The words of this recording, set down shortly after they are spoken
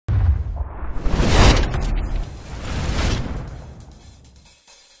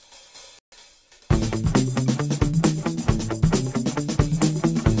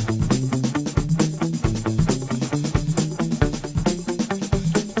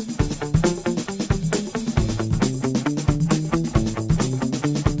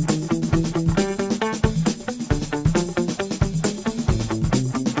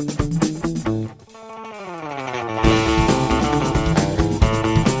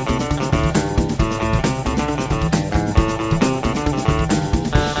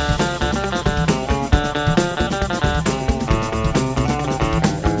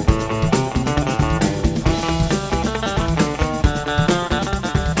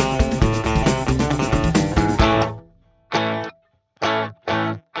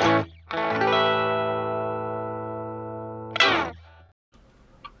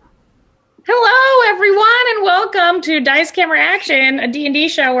welcome to Dice Camera Action, a D&D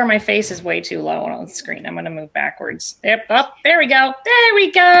show where my face is way too low on the screen. I'm going to move backwards. Yep, up, there we go. There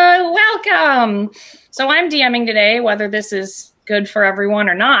we go. Welcome. So I'm DMing today, whether this is good for everyone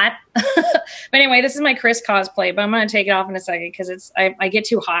or not. But anyway, this is my Chris cosplay, but I'm going to take it off in a second because I get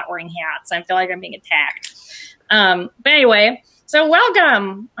too hot wearing hats. I feel like I'm being attacked. But anyway, so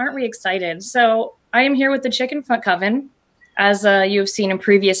welcome. Aren't we excited? So I am here with the Chickenfoot Coven, as you have seen in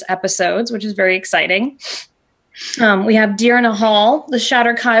previous episodes, which is very exciting. We have Deerna Hall, the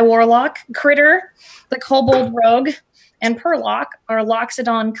Shatterkai Warlock, Critter, the Kobold Rogue, and Perlock, our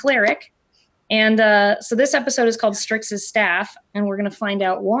Loxodon Cleric. And so this episode is called Strix's Staff, and we're going to find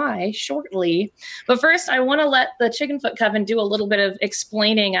out why shortly. But first, I want to let the Chickenfoot Coven do a little bit of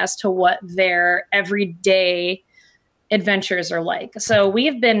explaining as to what their everyday adventures are like. So we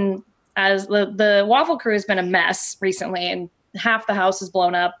have been, as the Waffle Crew has been a mess recently, and half the house is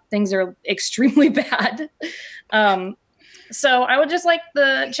blown up. Things are extremely bad. So I would just like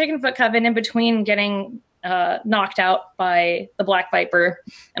the Chickenfoot Coven, in between getting knocked out by the Black Viper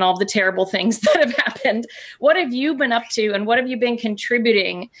and all the terrible things that have happened, what have you been up to, and what have you been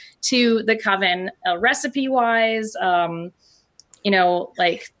contributing to the Coven, recipe-wise? Like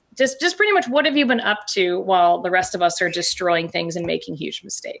just pretty much what have you been up to while the rest of us are destroying things and making huge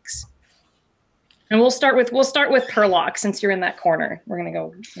mistakes? And we'll start with Perlock, since you're in that corner. We're gonna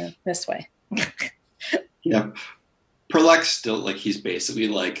go this way. Yeah, Perlock's still like, he's basically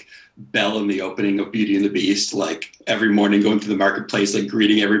like Belle in the opening of Beauty and the Beast. Like every morning going through the marketplace, like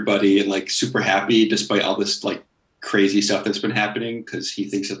greeting everybody and like super happy despite all this like crazy stuff that's been happening, because he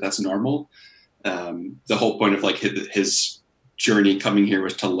thinks that that's normal. The whole point of like his journey coming here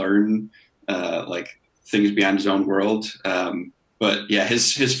was to learn like things beyond his own world. But yeah,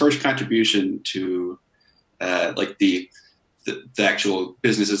 his first contribution to like the actual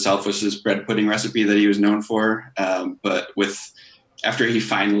business itself was his bread pudding recipe that he was known for. But after he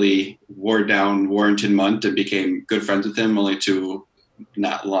finally wore down Warrington Munt and became good friends with him, only to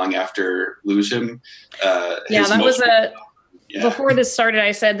not long after lose him. Before this started,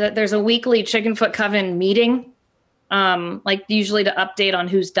 I said that there's a weekly Chickenfoot Coven meeting, like usually to update on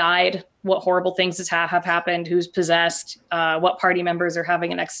who's died, what horrible things have happened, who's possessed, what party members are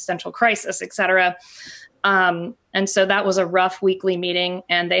having an existential crisis, etc. And so that was a rough weekly meeting,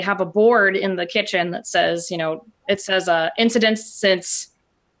 and they have a board in the kitchen that says, incidents since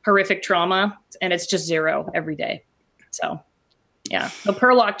horrific trauma, and it's just 0 every day. So yeah, so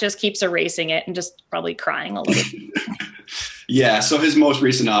Perlock just keeps erasing it and just probably crying a little. Yeah, so his most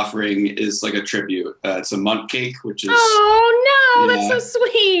recent offering is like a tribute. It's a Munt cake, which is that's so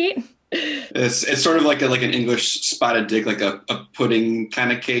sweet. It's sort of like an English spotted dick, like a pudding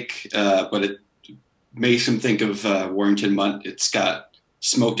kind of cake, but it makes him think of Warrington Munt. It's got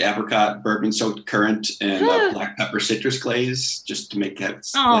smoked apricot, bourbon-soaked currant, and black pepper citrus glaze, just to make it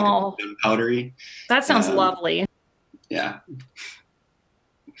like powdery. That sounds lovely. Yeah.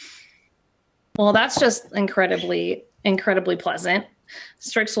 Well, that's just incredibly pleasant.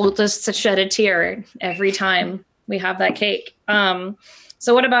 Strix will just shed a tear every time we have that cake.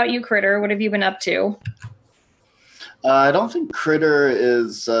 So what about you, Critter? What have you been up to? I don't think Critter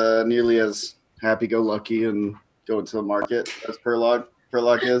is nearly as happy-go-lucky and going to the market as Perlock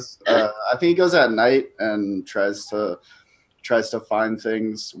is. I think he goes at night and tries to find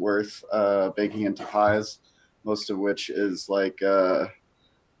things worth baking into pies, most of which is like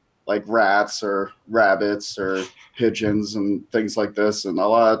rats or rabbits or pigeons and things like this. And a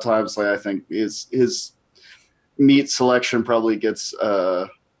lot of times, like, I think his meat selection probably gets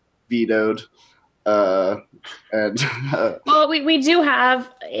vetoed. Well, we do have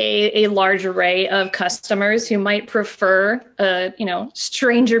a large array of customers who might prefer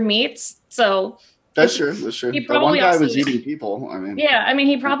stranger meats. So that's true. But one guy was eating people.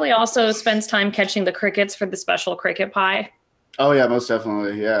 He probably also spends time catching the crickets for the special cricket pie. Oh yeah, most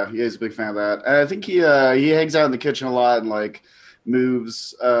definitely. Yeah, he's a big fan of that. And I think he hangs out in the kitchen a lot and like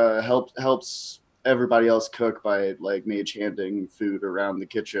moves, helps everybody else cook by like mage handing food around the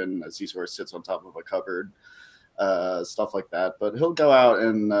kitchen as he sort of sits on top of a cupboard, stuff like that. But he'll go out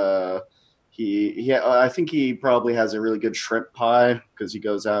and I think he probably has a really good shrimp pie, because he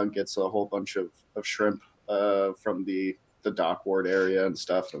goes out and gets a whole bunch of shrimp from the dock ward area and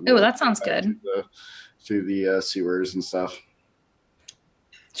stuff. Oh, that sounds good. Through the sewers and stuff.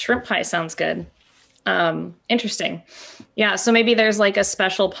 Shrimp pie sounds good. Interesting. Yeah, so maybe there's like a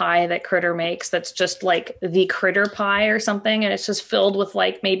special pie that Critter makes that's just like the Critter pie or something, and it's just filled with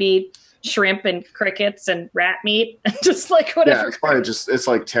like maybe shrimp and crickets and rat meat and just like whatever. Yeah, it's probably it's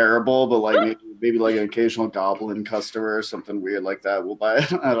like terrible, but like maybe like an occasional goblin customer or something weird like that will buy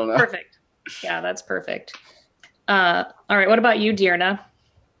it. I don't know. Perfect. Yeah, that's perfect. All right, what about you, Dearna?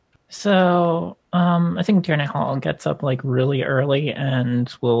 So, I think Dearna Hall gets up like really early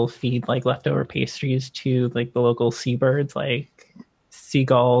and will feed like leftover pastries to like the local seabirds, like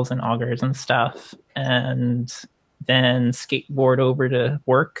seagulls and augurs and stuff, and then skateboard over to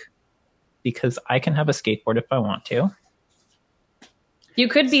work because I can have a skateboard if I want to. You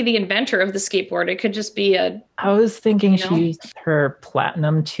could be the inventor of the skateboard. It could just be a. I was thinking she used her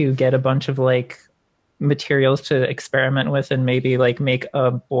platinum to get a bunch of like materials to experiment with and maybe like make a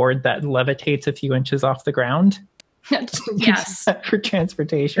board that levitates a few inches off the ground. Yes. For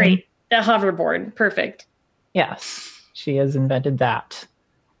transportation. Great. The hoverboard. Perfect. Yes. She has invented that.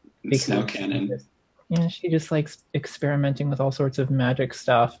 It's now canon. She just likes experimenting with all sorts of magic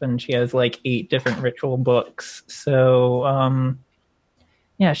stuff, and she has like 8 different ritual books. So,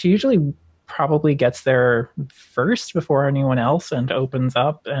 she usually probably gets there first before anyone else and opens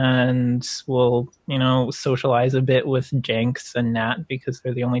up and will, socialize a bit with Jenks and Nat because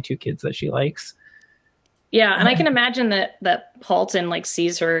they're the only 2 kids that she likes. Yeah, and I can imagine that Halton like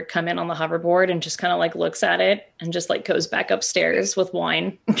sees her come in on the hoverboard and just kind of like looks at it and just like goes back upstairs with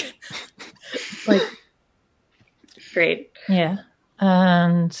wine. Like, great. Yeah.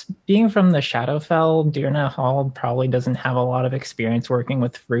 And being from the Shadowfell, Dearna Hall probably doesn't have a lot of experience working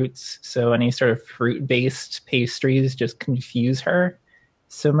with fruits, so any sort of fruit-based pastries just confuse her.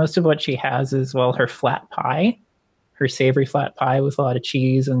 So most of what she has is, well, her flat pie, her savory flat pie with a lot of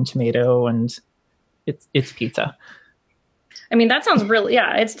cheese and tomato, and it's pizza. I mean, that sounds really,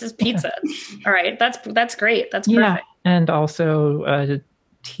 it's just pizza. All right, that's great. That's perfect. Yeah, and also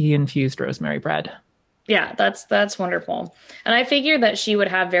tea-infused rosemary bread. Yeah, that's wonderful. And I figured that she would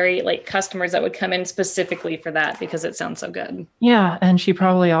have very like customers that would come in specifically for that because it sounds so good. Yeah, and she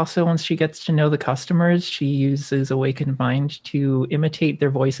probably also, once she gets to know the customers, she uses Awakened Mind to imitate their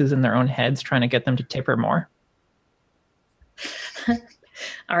voices in their own heads, trying to get them to tip her more.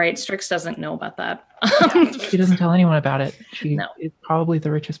 All right, Strix doesn't know about that. She doesn't tell anyone about it. She No. is probably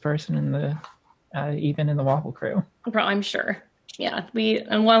the richest person in the even in the Waffle Crew. I'm sure. Yeah, we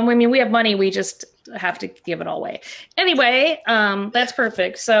have money. We just have to give it all away. Anyway, that's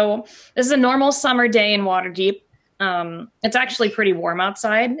perfect. So this is a normal summer day in Waterdeep. It's actually pretty warm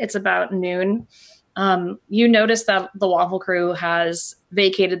outside. It's about noon. You notice that the Waffle Crew has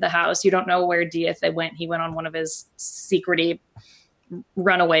vacated the house. You don't know where Dieth went. He went on one of his secrety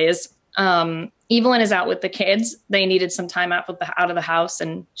runaways. Evelyn is out with the kids. They needed some time out of the house,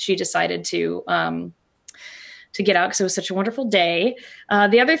 and she decided to get out because it was such a wonderful day.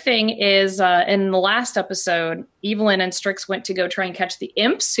 The other thing is, in the last episode, Evelyn and Strix went to go try and catch the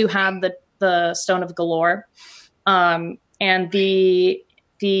imps who had the Stone of Galore, and they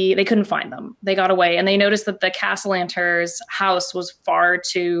couldn't find them. They got away, and they noticed that the Castellanter's house was far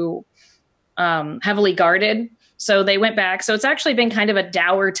too heavily guarded. So they went back. So it's actually been kind of a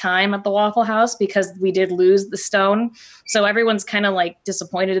dour time at the Waffle House because we did lose the stone. So everyone's kind of like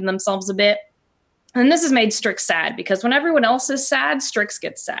disappointed in themselves a bit. And this has made Strix sad because when everyone else is sad, Strix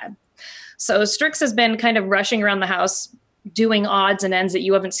gets sad. So Strix has been kind of rushing around the house doing odds and ends that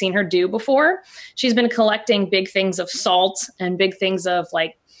you haven't seen her do before. She's been collecting big things of salt and big things of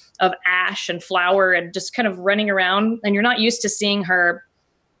ash and flour and just kind of running around. And you're not used to seeing her,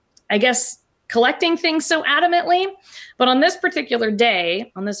 I guess, collecting things so adamantly. But on this particular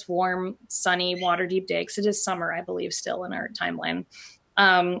day, on this warm, sunny, Waterdeep day, because it is summer, I believe, still in our timeline,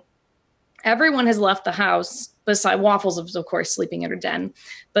 everyone has left the house, beside Waffles, of course, sleeping in her den,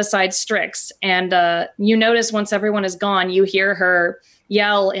 besides Strix. And you notice once everyone is gone, you hear her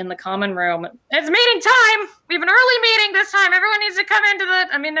yell in the common room, "It's meeting time! We have an early meeting this time. Everyone needs to come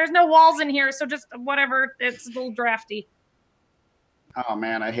into there's no walls in here, so just whatever. It's a little drafty." Oh,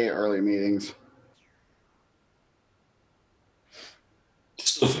 man, I hate early meetings.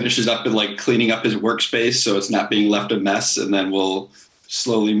 Still finishes up and like cleaning up his workspace so it's not being left a mess, and then we'll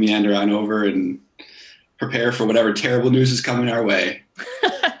slowly meander on over and prepare for whatever terrible news is coming our way.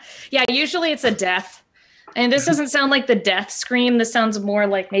 Yeah, usually it's a death. And this doesn't sound like the death scream. This sounds more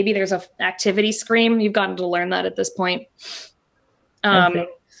like maybe there's a activity scream. You've gotten to learn that at this point. I think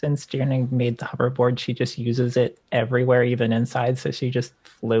since Dearna made the hoverboard, she just uses it everywhere, even inside, so she just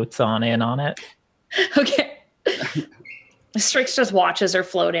floats on in on it. Okay. Strix just watches her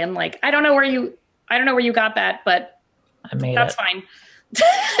float in, like, I don't know where you got that, but I made that's it. fine.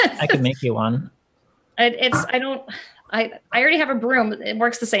 I could make you one. I already have a broom. It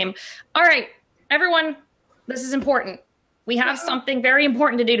works the same. All right, everyone, this is important. We have something very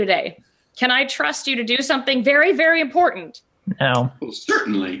important to do today. Can I trust you to do something very, very important? No. Well,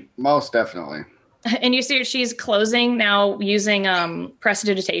 certainly. Most definitely. And you see she's closing now using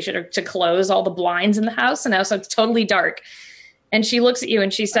prestidigitation to close all the blinds in the house. And now so it's totally dark. And she looks at you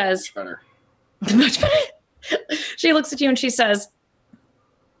and she says, much better. She looks at you and she says,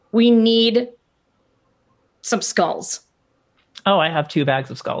 we need some skulls. Oh, I have 2 bags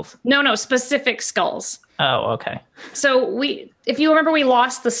of skulls. No, specific skulls. Oh, okay. So if you remember, we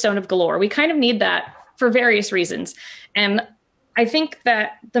lost the Stone of Galore. We kind of need that for various reasons. And I think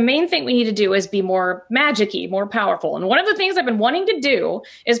that the main thing we need to do is be more magic-y, more powerful. And one of the things I've been wanting to do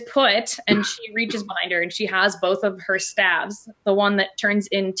is and she reaches behind her and she has both of her staves, the one that turns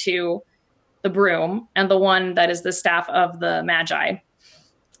into the broom and the one that is the staff of the Magi.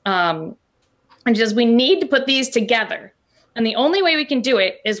 And she says, we need to put these together. And the only way we can do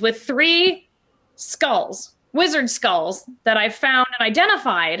it is with 3 skulls, wizard skulls, that I've found and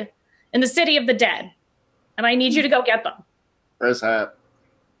identified in the City of the Dead. And I need you to go get them. Where's that?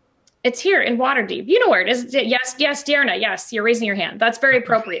 It's here in Waterdeep. You know where it is. Yes, Dearna. Yes, you're raising your hand. That's very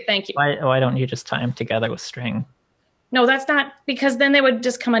appropriate. Thank you. Why don't you just tie them together with string? No, that's not, because then they would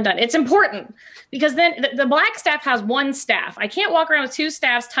just come undone. It's important because then the black staff has 1 staff. I can't walk around with 2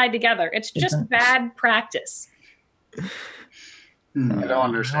 staffs tied together. It's just bad practice. I don't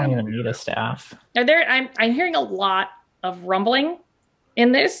understand. I don't even need a staff. I'm hearing a lot of rumbling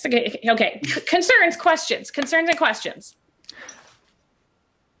in this. Okay. Concerns and questions.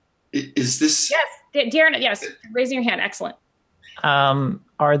 Is this? Yes, Dearna, yes. Raising your hand. Excellent.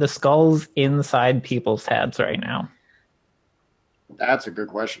 Are the skulls inside people's heads right now? That's a good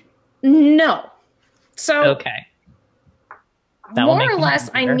question. No. So okay. More or less,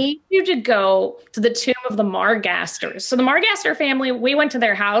 I need you to go to the tomb of the Margasters. So the Margaster family, we went to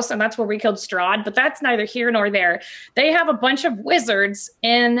their house, and that's where we killed Strahd, but that's neither here nor there. They have a bunch of wizards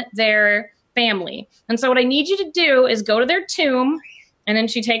in their family. And so what I need you to do is go to their tomb, and then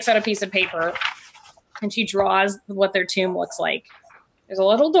she takes out a piece of paper, and she draws what their tomb looks like. There's a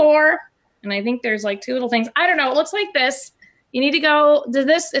little door, and I think there's like 2 little things. I don't know. It looks like this. You need to go to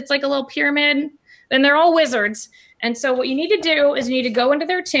this. It's like a little pyramid, and they're all wizards. And so what you need to do is you need to go into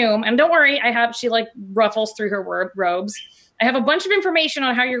their tomb. And don't worry, she like ruffles through her robes. I have a bunch of information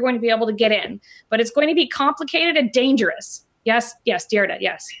on how you're going to be able to get in, but it's going to be complicated and dangerous. Yes, Dearda,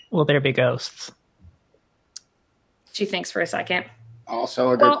 yes. Will there be ghosts? She thinks for a second. Also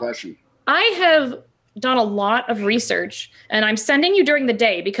a good question. I have done a lot of research, and I'm sending you during the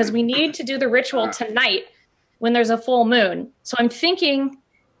day because we need to do the ritual tonight when there's a full moon. So I'm thinking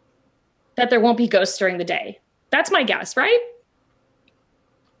that there won't be ghosts during the day. That's my guess, right?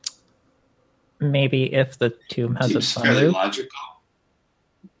 Maybe if the tomb has a sunroof. Fairly logical.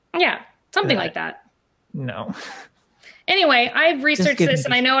 Yeah, something like that. No. Anyway, I've researched this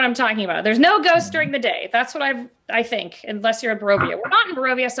and I know what I'm talking about. There's no ghosts during the day. That's what I think, unless you're in Barovia. We're not in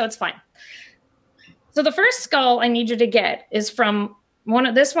Barovia, so it's fine. So the first skull I need you to get is from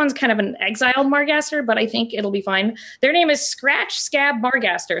this one's kind of an exiled Margaster, but I think it'll be fine. Their name is Scratch Scab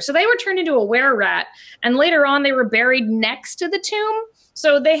Margaster. So they were turned into a were-rat, and later on they were buried next to the tomb.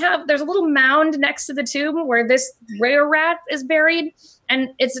 So there's a little mound next to the tomb where this were-rat is buried, and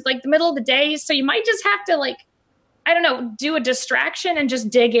it's like the middle of the day, so you might just have to do a distraction and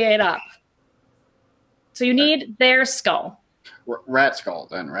just dig it up. So you need their skull. Rat skull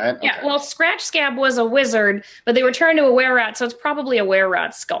then, right? Yeah, okay. Well, Scratch Scab was a wizard, but they were turned to a were-rat, so it's probably a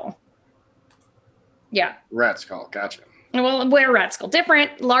were-rat skull. Yeah. Rat skull, gotcha. Well, were-rat skull.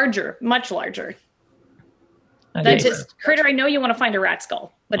 Different, larger, much larger. That's just critter. I know you want to find a rat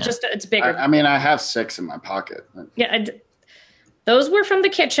skull, but just it's bigger. I have 6 in my pocket. Yeah, those were from the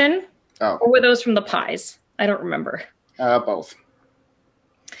kitchen, or were those from the pies? I don't remember. Both.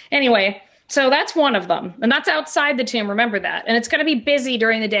 Anyway, so that's one of them, and that's outside the tomb. Remember that, and it's going to be busy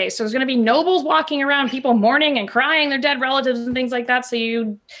during the day. So there's going to be nobles walking around, people mourning and crying their dead relatives and things like that. So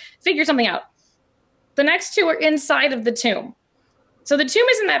you figure something out. The next 2 are inside of the tomb. So the tomb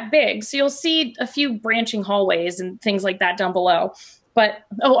isn't that big, so you'll see a few branching hallways and things like that down below. But,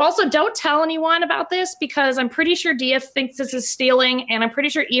 also don't tell anyone about this because I'm pretty sure Dia thinks this is stealing, and I'm pretty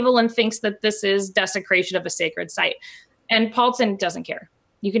sure Evelyn thinks that this is desecration of a sacred site. And Paulton doesn't care.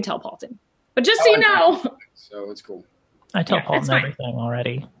 You can tell Paulton. But just so you know. So it's cool. I tell Paulton everything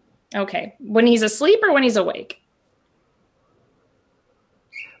already. Okay. When he's asleep or when he's awake?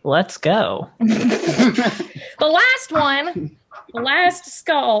 Let's go. The last one.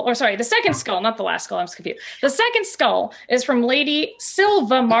 The second skull, not the last skull, I'm confused. The second skull is from Lady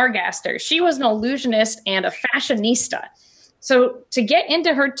Silva Margaster. She was an illusionist and a fashionista. So to get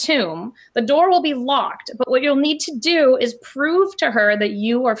into her tomb, the door will be locked, but what you'll need to do is prove to her that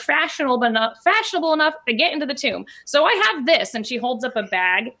you are fashionable enough to get into the tomb. So I have this, and she holds up a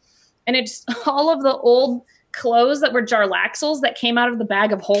bag, and it's all of the old clothes that were Jarlaxles that came out of the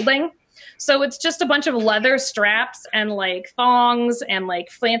bag of holding. So it's just a bunch of leather straps and like thongs and like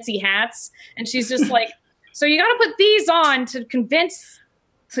fancy hats. And she's just like, so you got to put these on to convince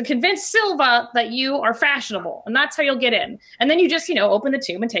Silva that you are fashionable, and that's how you'll get in. And then you just, open the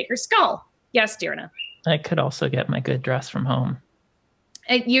tomb and take her skull. Yes, Dearna. I could also get my good dress from home.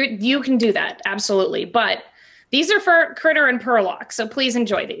 You can do that, absolutely. But these are for Critter and Purlock, so please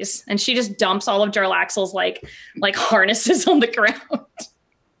enjoy these. And she just dumps all of Jarlaxle's like harnesses on the ground.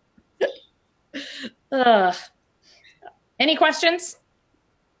 Any questions?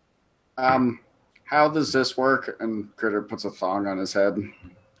 How does this work? And Critter puts a thong on his head.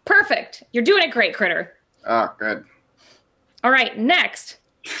 Perfect. You're doing it great, Critter. Oh, good. All right, next.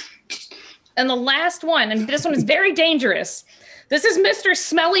 And the last one, and this one is very dangerous. This is Mr.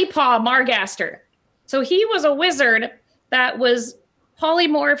 Smelly Paw Margaster. So he was a wizard that was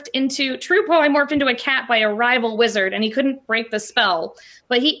polymorphed into a cat by a rival wizard, and he couldn't break the spell.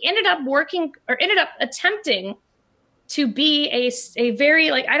 But he ended up attempting to be a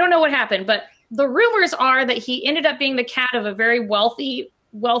very, I don't know what happened, but the rumors are that he ended up being the cat of a very wealthy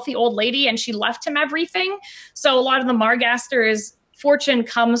old lady, and she left him everything. So a lot of the Margaster's fortune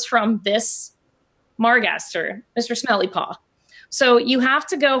comes from this Margaster, Mr. Smellypaw. So you have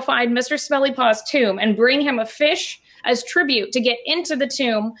to go find Mr. Smellypaw's tomb and bring him a fish as tribute to get into the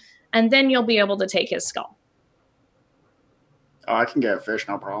tomb, and then you'll be able to take his skull. Oh, I can get a fish,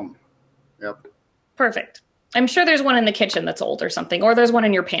 no problem. Yep. Perfect. I'm sure there's one in the kitchen that's old or something, or there's one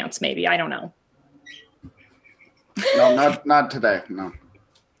in your pants, maybe. I don't know. No, not today. No.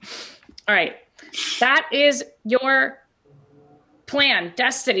 All right. That is your plan,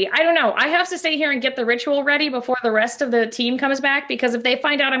 Destiny. I don't know. I have to stay here and get the ritual ready before the rest of the team comes back, because if they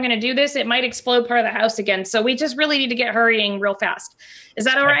find out I'm going to do this, it might explode part of the house again. So we just really need to get hurrying real fast. Is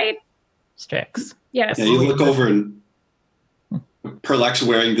that all right? Strix. Yes. Yeah, you look over and Perlex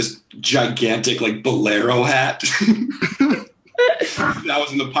wearing this gigantic bolero hat. That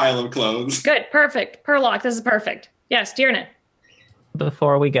was in the pile of clothes. Good. Perfect. Purlock, this is perfect. Yes, Dearna.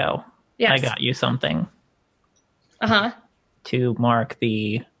 Before we go, yes. I got you something. Uh-huh. To mark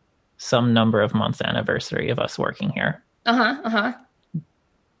the some number of months anniversary of us working here. Uh-huh. Uh-huh.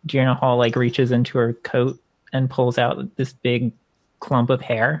 Dearna Hall reaches into her coat and pulls out this big clump of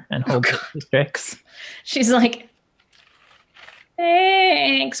hair and holds it to Strix. She's like,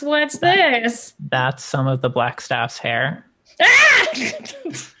 thanks, what's this? That's some of the Blackstaff's hair. Ah!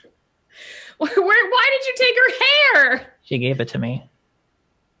 Why did you take her hair? She gave it to me.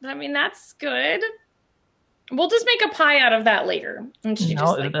 I mean, that's good. We'll just make a pie out of that later. And she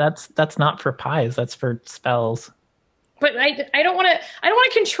that's not for pies. That's for spells. But I don't want to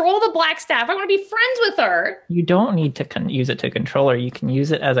control the Blackstaff. I want to be friends with her. You don't need to use it to control her. You can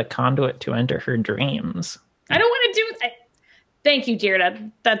use it as a conduit to enter her dreams. I don't want to do that. Thank you, Dearna.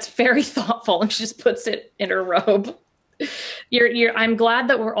 That's very thoughtful. And she just puts it in her robe. I'm glad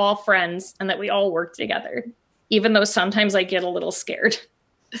that we're all friends and that we all work together, even though sometimes I get a little scared.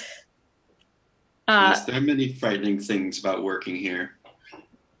 Yes, there are many frightening things about working here.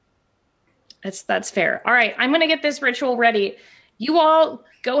 That's fair. All right, I'm going to get this ritual ready. You all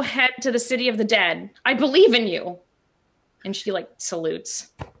go head to the city of the dead. I believe in you. And she salutes.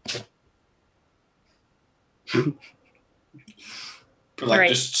 Perlex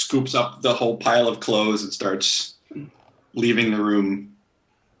just scoops up the whole pile of clothes and starts leaving the room.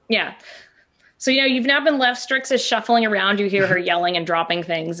 Yeah. So, you've now been left. Strix is shuffling around. You hear her yelling and dropping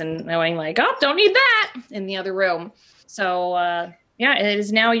things and knowing oh, don't need that in the other room. So, it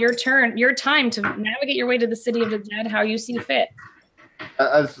is now your turn, your time to navigate your way to the city of the dead how you see fit.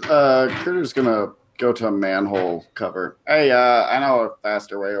 Critter's going to go to a manhole cover. Hey, I know a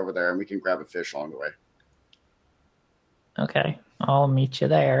faster way over there, and we can grab a fish along the way. Okay. I'll meet you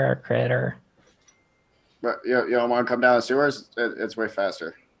there, Critter. But you don't want to come down the sewers? It's way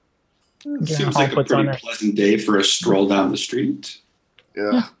faster. Seems like a pretty pleasant day for a stroll down the street.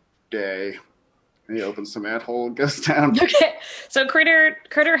 Yeah, day. And he opens the manhole and goes down. Okay, so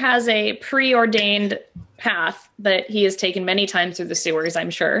Critter has a preordained path that he has taken many times through the sewers, I'm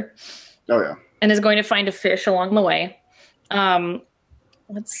sure. Oh, yeah. And is going to find a fish along the way.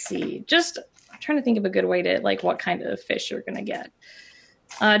 Let's see. I'm trying to think of a good way to, what kind of fish you're going to get.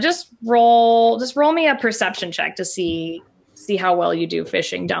 Just roll me a perception check to see how well you do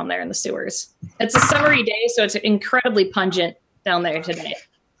fishing down there in the sewers. It's a summery day, so it's incredibly pungent down there today.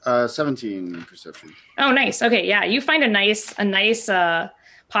 17 perception. Oh, nice. Okay, yeah, you find a nice,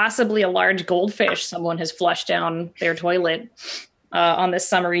 possibly a large goldfish someone has flushed down their toilet. on this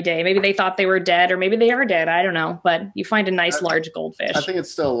summery day. Maybe they thought they were dead, or maybe they are dead. I don't know. But you find a nice large goldfish. I think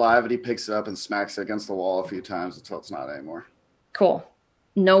it's still alive, and he picks it up and smacks it against the wall a few times until it's not anymore. Cool.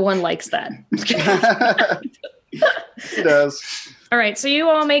 No one likes that. He does. All right, so you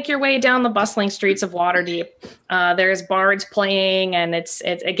all make your way down the bustling streets of Waterdeep. There's bards playing, and it's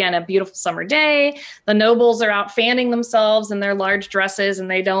again a beautiful summer day. The nobles are out fanning themselves in their large dresses, and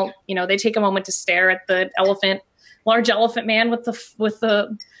they don't, they take a moment to stare at the large elephant man with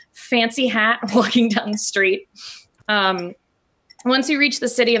the fancy hat walking down the street. Once you reach the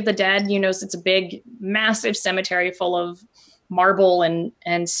City of the Dead, you notice it's a big, massive cemetery full of marble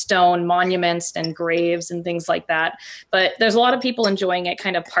and stone monuments and graves and things like that. But there's a lot of people enjoying it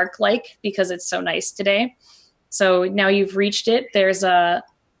kind of park-like because it's so nice today. So now you've reached it. There's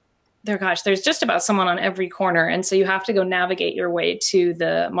just about someone on every corner. And so you have to go navigate your way to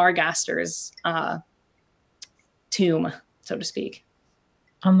the Margaster's tomb, so to speak.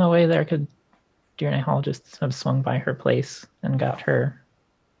 On the way there, could Dearna Hall just have swung by her place and got her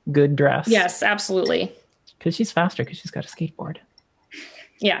good dress? Yes, absolutely. Because she's faster because she's got a skateboard.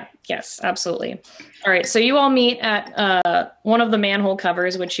 Yeah, yes, absolutely. All right, so you all meet at one of the manhole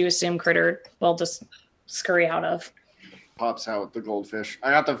covers, which you assume Critter will just scurry out of. Pops out with the goldfish. I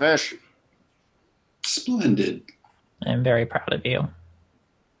got the fish. Splendid. I'm very proud of you. All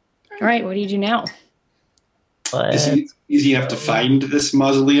right, what do you do now? Is it easy enough to find this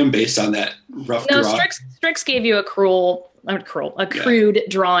mausoleum based on that rough draw? No, Strix gave you a crude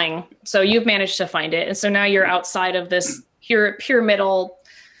drawing. So you've managed to find it. And so now you're outside of this pyramidal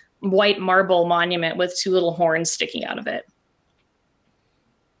white marble monument with two little horns sticking out of it.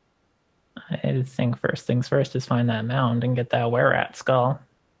 I think first things first is find that mound and get that were-rat skull.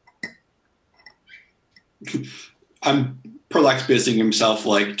 I'm Perlex busying himself,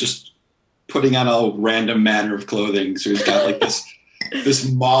 like, just putting on a random manner of clothing. So he's got like this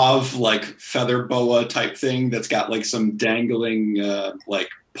mauve like feather boa type thing that's got like some dangling like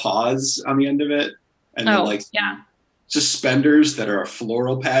paws on the end of it, and then like suspenders that are a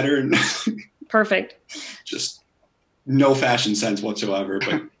floral pattern. Perfect. Just no fashion sense whatsoever,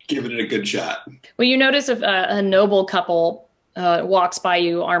 but giving it a good shot. Well, you notice if a noble couple walks by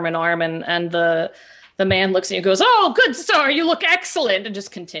you arm in arm, and the man looks at you and goes, "Oh, good sir, you look excellent," and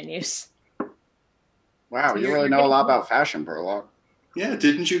just continues. Wow, you really know a lot about fashion, Perlock. Yeah,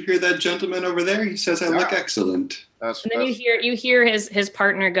 didn't you hear that gentleman over there? He says I look excellent. And then you hear his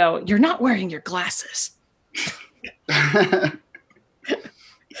partner go, "You're not wearing your glasses."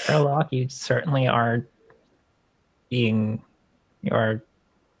 Perlock, you certainly are you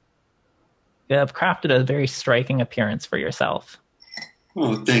have crafted a very striking appearance for yourself.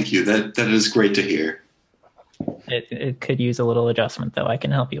 Oh, thank you. That is great to hear. It could use a little adjustment, though. I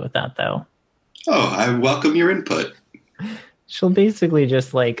can help you with that, though. Oh, I welcome your input. She'll basically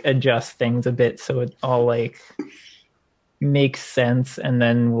just like adjust things a bit so it all like makes sense, and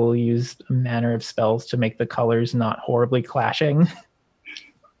then we'll use a manner of spells to make the colors not horribly clashing.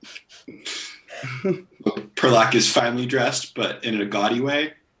 Perlock is finely dressed, but in a gaudy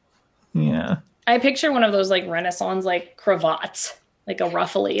way. Yeah. I picture one of those like Renaissance like cravats, like a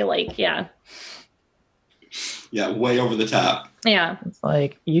ruffly, like yeah. Yeah, way over the top. Yeah. It's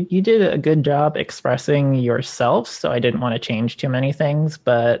like you did a good job expressing yourself, so I didn't want to change too many things,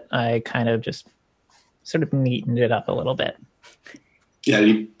 but I kind of just sort of neatened it up a little bit. Yeah, and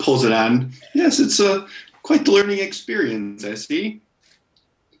he pulls it on. Yes, it's quite the learning experience, I see.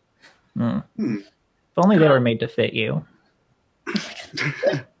 If only they were made to fit you.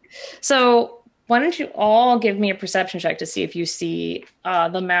 So why don't you all give me a perception check to see if you see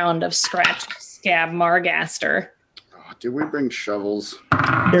the mound of scratched scab Margaster. Oh, did we bring shovels?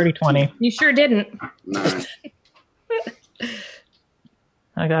 Dirty 20. You sure didn't. 9.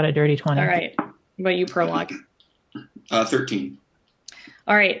 I got a dirty 20. All right. What about you, Perlock? 13.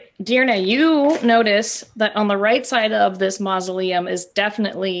 All right. Dearna, you notice that on the right side of this mausoleum is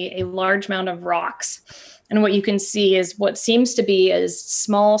definitely a large mound of rocks. And what you can see is what seems to be as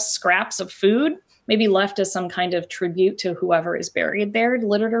small scraps of food, maybe left as some kind of tribute to whoever is buried there,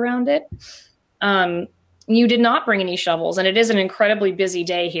 littered around it. You did not bring any shovels, and it is an incredibly busy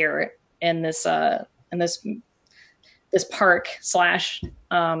day here in this park /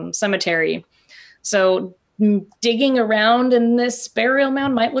 cemetery. So digging around in this burial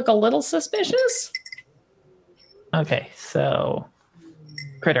mound might look a little suspicious. Okay, so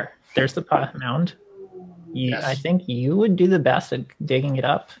Critter, there's the pot mound. Yes. I think you would do the best at digging it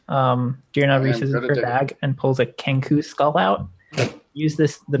up. Dearna reaches into her bag and pulls a Kenku skull out. Use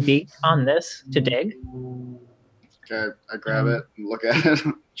the beak on this to dig. Okay, I grab it and look at it.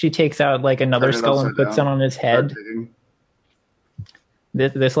 She takes out like another skull and puts it on his head.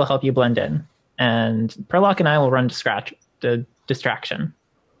 This will help you blend in. And Perlock and I will run distraction.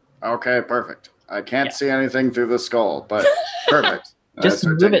 Okay, perfect. I can't see anything through the skull, but perfect. Just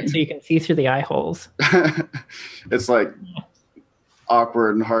move it so you can see through the eye holes. It's like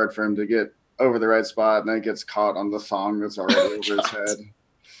awkward and hard for him to get over the right spot, and then it gets caught on the thong that's already over his head.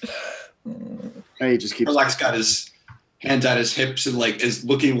 And he just keeps. Perlock's got his hands at his hips and like is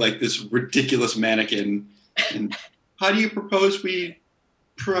looking like this ridiculous mannequin. And how do you propose we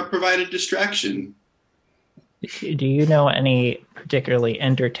provide a distraction? Do you know any particularly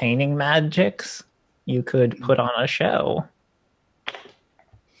entertaining magics you could put on a show?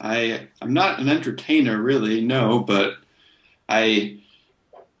 I'm not an entertainer, really, no, but I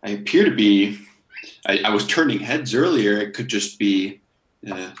appear to be. I was turning heads earlier. It could just be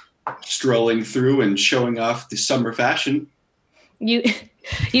strolling through and showing off the summer fashion. You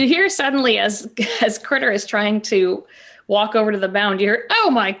hear suddenly as Critter is trying to walk over to the mound, you hear, "Oh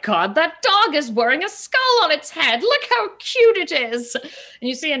my God, that dog is wearing a skull on its head. Look how cute it is." And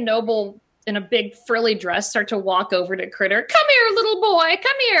you see a noble in a big frilly dress start to walk over to Critter. "Come here, little boy,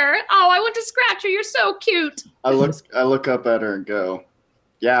 come here. Oh, I want to scratch you. You're so cute." I look up at her and go,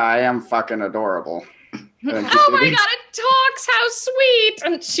 "Yeah, I am fucking adorable." Oh my God, it talks. How sweet.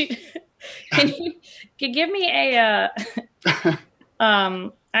 And she, can you give me a,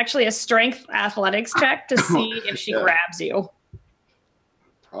 actually a strength athletics check to see if she grabs you?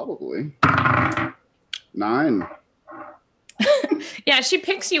 Probably. 9. Yeah, she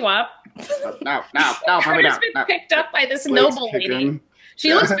picks you up. No, put me down. Been picked up by this noble lady.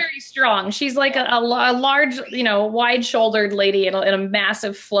 She looks very strong. She's like a large, wide-shouldered lady in a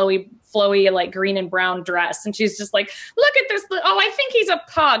massive flowy, like green and brown dress. And she's just like, "Look at this. Oh, I think he's a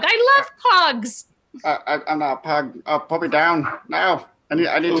pug. I love pugs." I'm not a pug. Put me down. No. I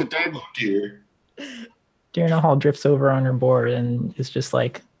need to dig. Oh, dear. Dear Nahal drifts over on her board and is just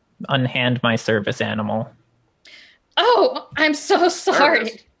like, "Unhand my service animal." "Oh, I'm so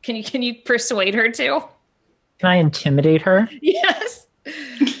sorry." Can you persuade her to? Can I intimidate her? Yes.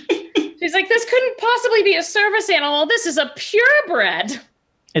 She's like, "This couldn't possibly be a service animal. This is a purebred."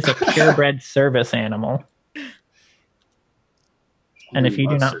 It's a purebred service animal. And if you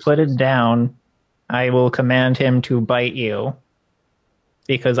do not put it down, I will command him to bite you.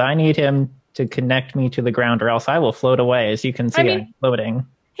 Because I need him to connect me to the ground, or else I will float away. As you can see, I'm floating.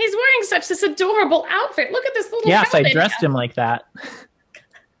 He's wearing this adorable outfit. Look at this little Yes, helmet. I dressed him like that.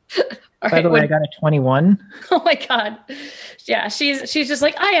 By the way, I got a 21. Oh my God. Yeah, she's just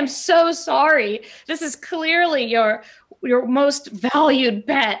like, "I am so sorry. This is clearly your most valued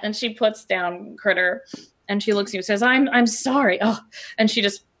pet." And she puts down Critter and she looks at you and says, I'm sorry. Oh, and she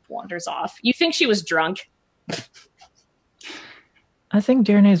just wanders off. You think she was drunk? I think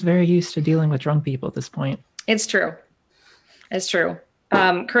Darnay is very used to dealing with drunk people at this point. It's true. It's true.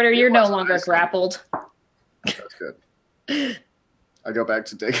 Critter, you're no longer grappled. That's good. I go back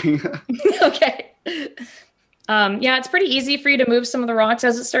to digging. Okay. Yeah, it's pretty easy for you to move some of the rocks.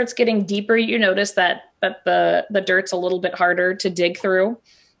 As it starts getting deeper, you notice that the dirt's a little bit harder to dig through.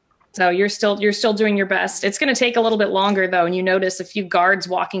 So you're still doing your best. It's going to take a little bit longer though, and you notice a few guards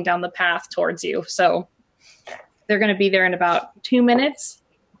walking down the path towards you. So they're going to be there in about 2 minutes.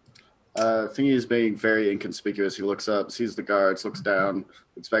 Thingy is being very inconspicuous. He looks up, sees the guards, looks down,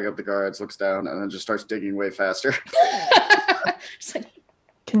 looks back up the guards, looks down, and then just starts digging way faster.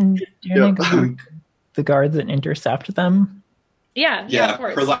 Can Darnay go the guards and intercept them? Yeah, of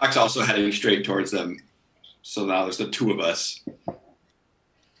course. Perlock's also heading straight towards them. So now there's the two of us. All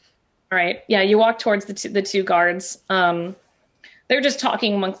right. Yeah, you walk towards the two guards. They're just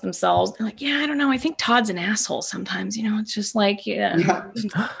talking amongst themselves. They're like, "Yeah, I don't know. I think Todd's an asshole sometimes. It's just like, yeah."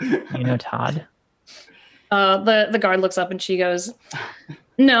 You know Todd? The guard looks up and she goes,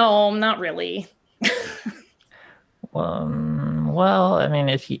 "No, not really." Well, I mean,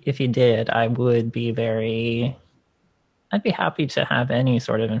 if he did, I'd be happy to have any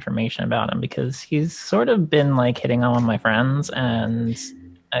sort of information about him, because he's sort of been like hitting on one of my friends, and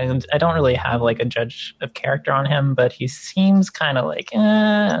I don't really have like a judge of character on him, but he seems kind of like,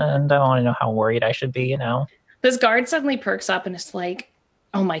 and I want to know how worried I should be, This guard suddenly perks up and is like,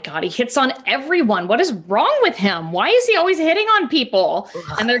 "Oh my God, he hits on everyone. What is wrong with him? Why is he always hitting on people?"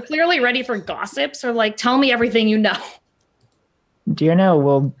 And they're clearly ready for gossips or like, "Tell me everything you know." Dearna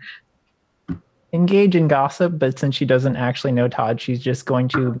will engage in gossip, but since she doesn't actually know Todd, she's just going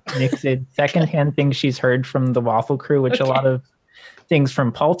to mix in secondhand things she's heard from the Waffle Crew, which a lot of things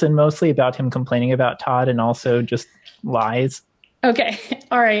from Paulton, mostly about him complaining about Todd, and also just lies. Okay.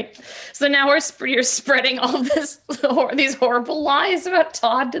 All right. So now you're spreading all of these horrible lies about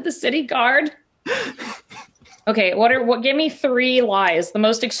Todd to the city guard. Okay, what? Give me 3 lies, the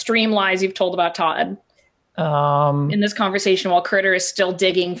most extreme lies you've told about Todd in this conversation while Critter is still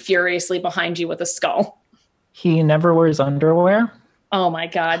digging furiously behind you with a skull. He never wears underwear. Oh my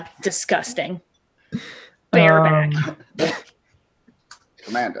god, disgusting. Bareback.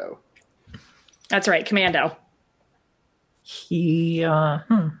 Commando. That's right, Commando. He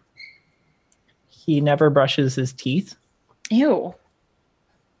never brushes his teeth. Ew.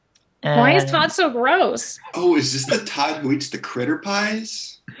 And Why is Todd so gross? Oh, is this the Todd who eats the critter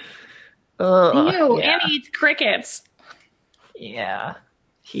pies? Ew, yeah. and he eats crickets. Yeah,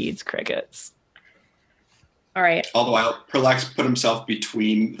 he eats crickets. All right. All the while, Perlex put himself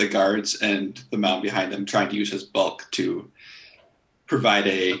between the guards and the mound behind them, trying to use his bulk to provide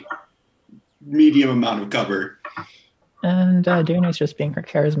a medium amount of cover. And Dooney's just being her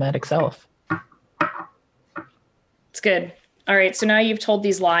charismatic self. It's good. All right, so now you've told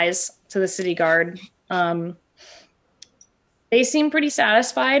these lies to the city guard. They seem pretty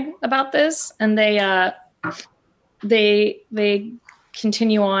satisfied about this, and they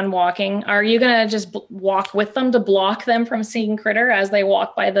continue on walking. Are you gonna just walk with them to block them from seeing Critter as they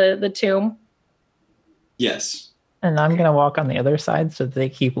walk by the tomb? Yes. And I'm going to walk on the other side so that they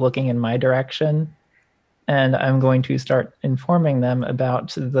keep looking in my direction. And I'm going to start informing them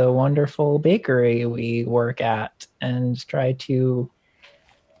about the wonderful bakery we work at and try to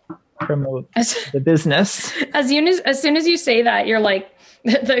promote the business. As soon as you say that, you're like,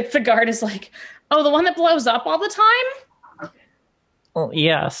 the guard is like, oh, the one that blows up all the time? Well,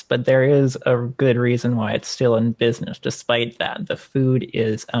 yes, but there is a good reason why it's still in business. Despite that, the food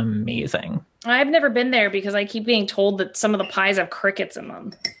is amazing. I've never been there because I keep being told that some of the pies have crickets in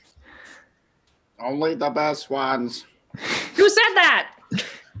them. Only the best ones. Who said that?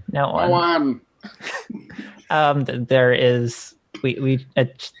 No Go one. on. There is we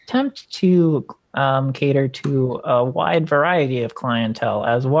attempt to cater to a wide variety of clientele,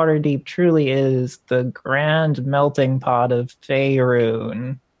 as Waterdeep truly is the grand melting pot of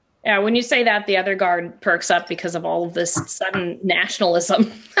Faerun. Yeah, when you say that, the other guard perks up because of all of this sudden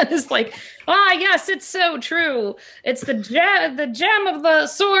nationalism. It's like, yes, it's so true. It's the gem of the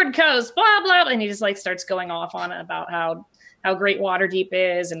Sword Coast, blah, blah. And he just like starts going off on about how great Waterdeep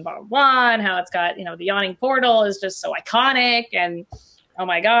is and blah, blah, blah, and how it's got, the Yawning Portal is just so iconic. And oh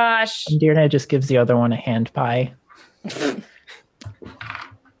my gosh. And Dearna just gives the other one a hand pie.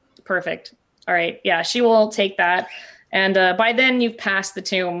 Perfect. All right. Yeah, she will take that. And by then you've passed the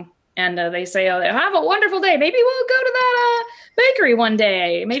tomb, and they say, "Oh, have a wonderful day. Maybe we'll go to that bakery one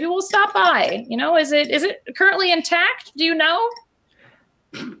day. Maybe we'll stop by. Is it currently intact? Do you know?"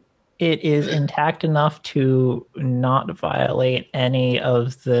 It is intact enough to not violate any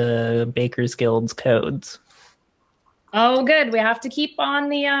of the Bakers Guild's codes. Oh, good. We have to keep on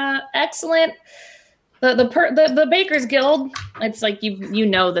the excellent the Bakers Guild. It's like you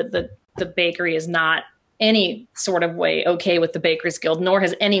know that the bakery is not any sort of way okay with the Bakers Guild, nor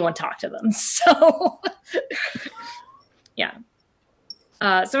has anyone talked to them. So, yeah.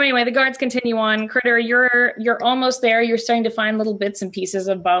 So anyway, the guards continue on. Critter, you're almost there. You're starting to find little bits and pieces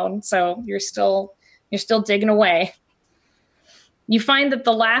of bone. So you're still digging away. You find that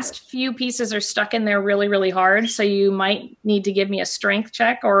the last few pieces are stuck in there really, really hard. So you might need to give me a strength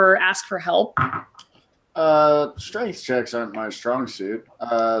check or ask for help. Strength checks aren't my strong suit.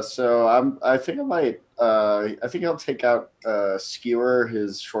 So I think I'll take out Skewer,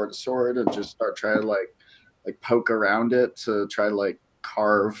 his short sword, and just start trying to like poke around it to try to like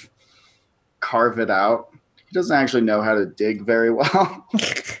carve it out. He doesn't actually know how to dig very well.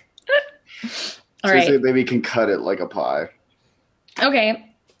 All right. Maybe he can cut it like a pie.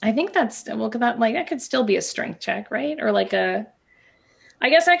 Okay. I think that could still be a strength check, right? Or I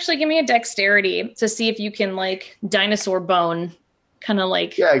guess actually give me a dexterity to see if you can like dinosaur bone kind of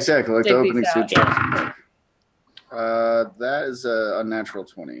like. Yeah, exactly. Like the opening suit check. Yeah. That is a unnatural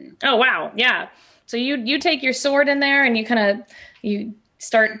 20. Oh, wow. Yeah. So you take your sword in there and you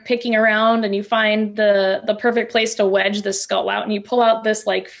start picking around and you find the perfect place to wedge the skull out, and you pull out this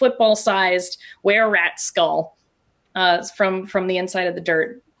like football sized were-rat skull from the inside of the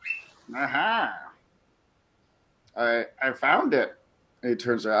dirt. Aha! I found it. It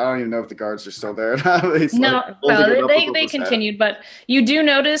turns out I don't even know if the guards are still there. They continued, but you do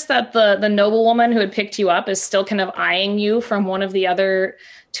notice that the noblewoman who had picked you up is still kind of eyeing you from one of the other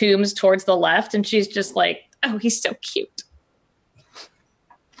tombs towards the left, and she's just like, "Oh, he's so cute."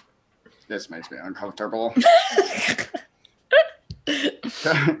 This makes me uncomfortable.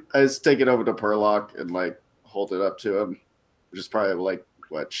 I just take it over to Perlock and like hold it up to him, which is probably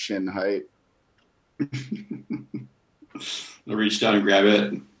like shin height. I'll reach down and grab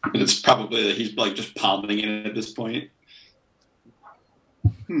it, and it's probably that he's like just palming it at this point.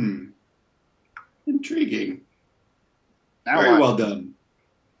 Intriguing. Very well done.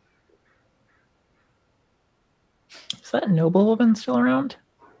 Is that noblewoman still around?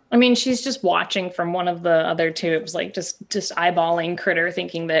 I mean, she's just watching from one of the other tubes, like just eyeballing Critter,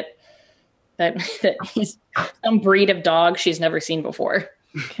 thinking that he's some breed of dog she's never seen before.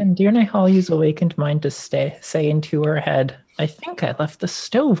 Can Dear Hall use Awakened Mind to say into her head, I think I left the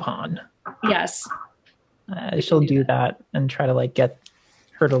stove on? Yes. She'll do that and try to like get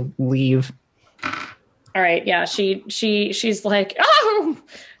her to leave. All right, yeah, she's like, oh,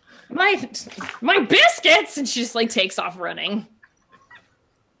 my biscuits, and she just like takes off running.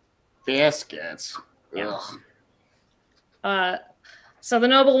 Biscuits. Yeah. So the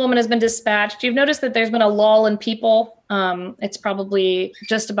noblewoman has been dispatched. You've noticed that there's been a lull in people. It's probably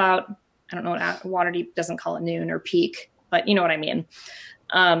just about, I don't know what Waterdeep doesn't call it noon or peak, but you know what I mean.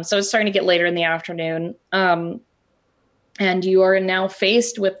 So it's starting to get later in the afternoon. And you are now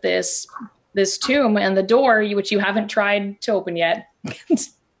faced with this tomb and the door, which you haven't tried to open yet.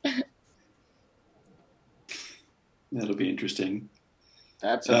 That'll be interesting.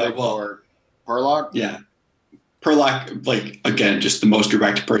 That's a big door. Purlock? Yeah. Purlock, like, again, just the most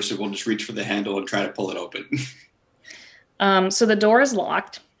direct person will just reach for the handle and try to pull it open. So the door is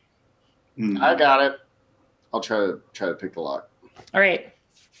locked. I got it. I'll try to pick the lock. All right.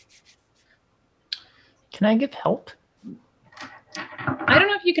 Can I give help? I don't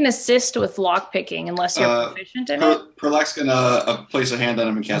know if you can assist with lock picking unless you're proficient in it. Purlock's gonna place a hand on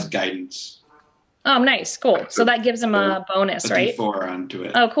him and cast guidance. Oh, nice. Cool. So that gives him a bonus, right? D4 onto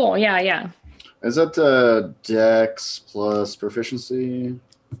it. Oh, cool. Yeah. Is that Dex plus proficiency?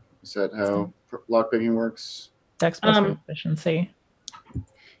 Is that how lockpicking works? Dex plus proficiency.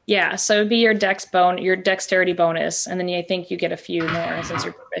 Yeah, so it'd be your your dexterity bonus, and then I think you get a few more since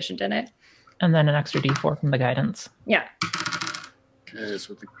you're proficient in it. And then an extra D4 from the guidance. Yeah. Okay, so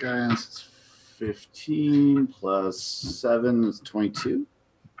with the guidance, it's 15 plus 7 is 22.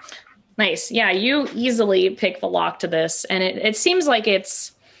 Nice. Yeah, you easily pick the lock to this, and it seems like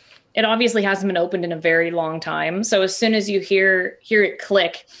it obviously hasn't been opened in a very long time. So as soon as you hear it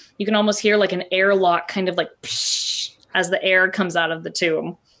click, you can almost hear like an airlock kind of like psh, as the air comes out of the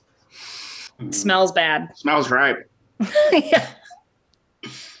tomb. It smells bad. Smells right. Yeah.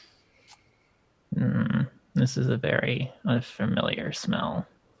 This is a very unfamiliar smell.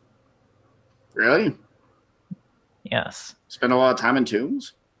 Really? Yes. Spend a lot of time in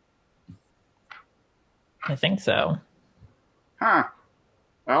tombs? I think so. Huh.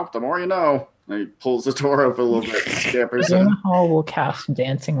 Well, the more you know. And he pulls the door open a little bit and scampers in. Hall will cast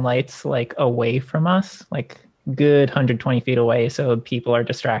dancing lights like away from us, like good 120 feet away, so people are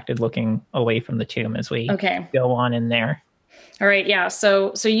distracted looking away from the tomb as we go on in there. All right, yeah.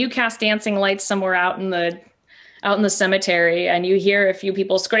 So you cast dancing lights somewhere out in the cemetery, and you hear a few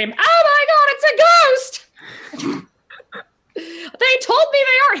people scream, "Oh my God, it's a ghost!" They told me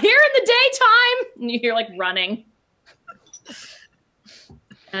they aren't here in the daytime. And you hear like running.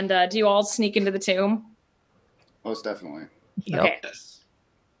 And do you all sneak into the tomb? Most definitely. Yep. Okay.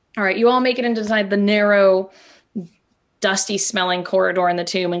 All right, you all make it inside the narrow, dusty-smelling corridor in the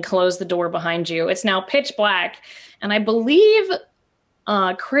tomb and close the door behind you. It's now pitch black, and I believe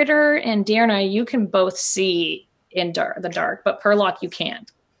Critter and Dearna, you can both see in the dark, but Purlock, you can't.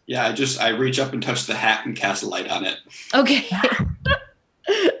 Yeah, I reach up and touch the hat and cast a light on it. Okay.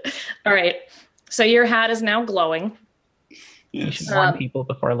 All right. So your hat is now glowing. Yes. You should warn people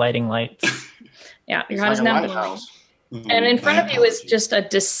before lighting lights. Yeah, your hat is now glowing. And in front of you is just a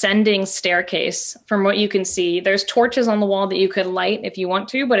descending staircase. From what you can see, there's torches on the wall that you could light if you want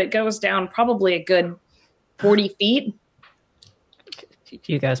to, but it goes down probably a good 40 feet. Do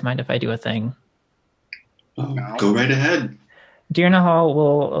you guys mind if I do a thing? Oh, go right ahead. Dearna Hall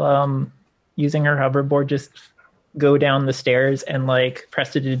will, using her hoverboard, just go down the stairs and like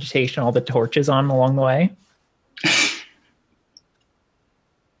prestidigitation all the torches on along the way.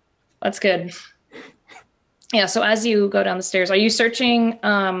 That's good. Yeah, so as you go down the stairs, are you searching?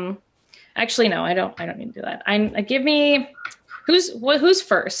 Actually, no, I don't need to do that. Give me who's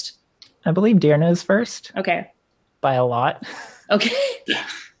first? I believe Dearna is first. Okay. By a lot. Okay. Yeah.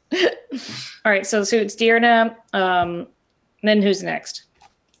 All right, so it's Dearna. Then who's next?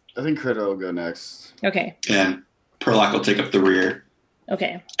 I think Critter will go next. Okay. And Purlock will take up the rear.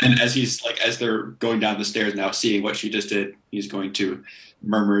 Okay. And as they're going down the stairs now, seeing what she just did, he's going to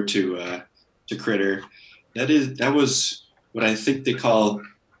murmur to Critter, that was what I think they call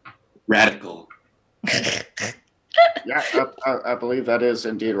radical. Yeah, I believe that is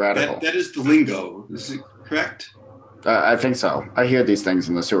indeed radical. That is the lingo. Is it correct? I think so. I hear these things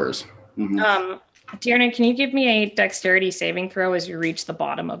in the sewers. Deanna, can you give me a dexterity saving throw as you reach the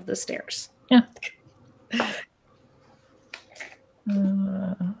bottom of the stairs? Yeah.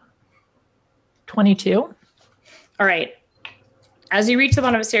 22. All right. As you reach the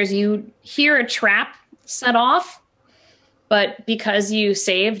bottom of the stairs, you hear a trap set off, but because you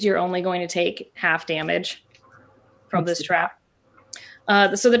saved, you're only going to take half damage from this trap.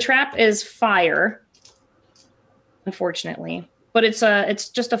 So the trap is fire, unfortunately, but it's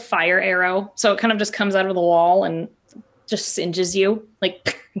just a fire arrow. So it kind of just comes out of the wall and just singes you,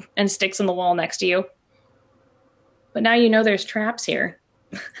 like, and sticks in the wall next to you. But now you know there's traps here.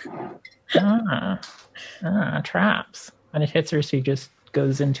 Traps. When it hits her, she just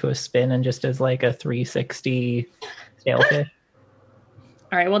goes into a spin and just does like a 360 sailfish.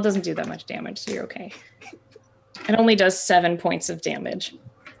 All right, well, it doesn't do that much damage, so you're okay. It only does 7 points of damage.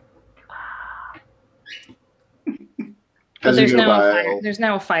 But there's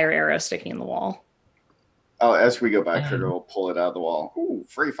now a fire arrow sticking in the wall. Oh, as we go by, Critter will pull it out of the wall. Ooh,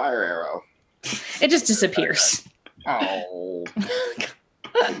 free fire arrow. It just disappears. Oh.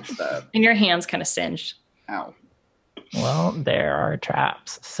 And your hand's kind of singed. Ow. Well, there are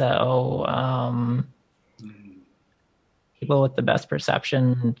traps. So people with the best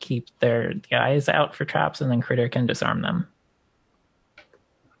perception keep their eyes out for traps, and then Critter can disarm them.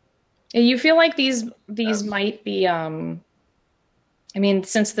 You feel like these might be I mean,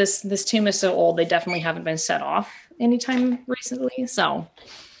 since this tomb is so old, they definitely haven't been set off anytime recently, so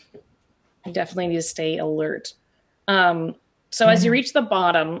you definitely need to stay alert. So as you reach the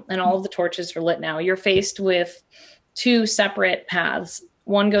bottom and all of the torches are lit now, you're faced with two separate paths.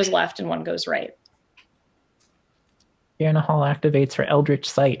 One goes left and one goes right. Fiona Hall activates her Eldritch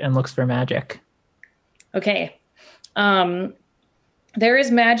Sight and looks for magic. Okay. There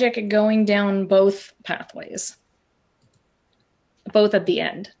is magic going down both pathways. Both at the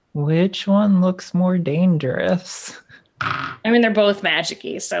end. Which one looks more dangerous? I mean, they're both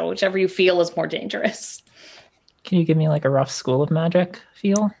magic-y, so whichever you feel is more dangerous. Can you give me like a rough School of Magic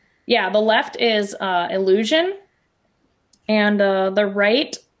feel? Yeah, the left is illusion, and the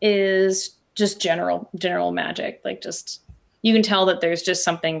right is just general magic. Like, just, you can tell that there's just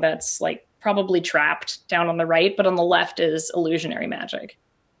something that's like probably trapped down on the right, but on the left is illusionary magic.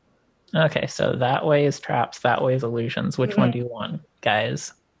 Okay, so that way is traps, that way is illusions. Which one do you want,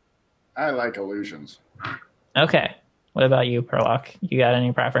 guys? I like illusions. Okay. What about you, Perlock? You got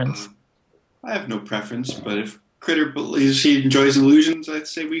any preference? I have no preference, but if Critter believes she enjoys illusions, I'd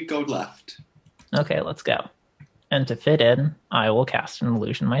say we go left. Okay, let's go. And to fit in, I will cast an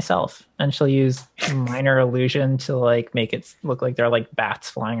illusion myself. And she'll use minor illusion to like make it look like there are like bats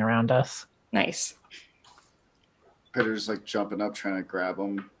flying around us. Nice. Critter's like jumping up, trying to grab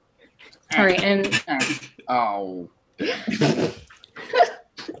them. All right, and oh.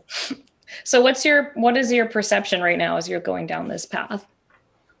 So what is your perception right now as you're going down this path?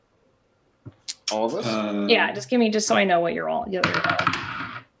 All of us? Yeah, just give me, just so I know what you're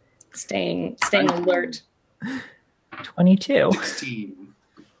staying alert. 22. 16.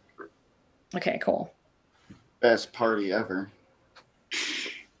 Okay, cool. Best party ever.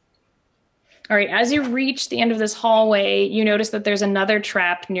 All right, as you reach the end of this hallway, you notice that there's another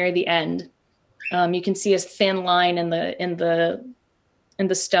trap near the end. You can see a thin line in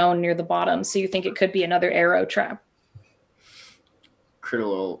the stone near the bottom, so you think it could be another arrow trap. Critter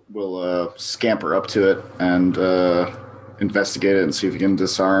will scamper up to it and investigate it and see if he can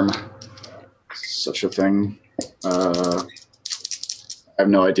disarm such a thing. I have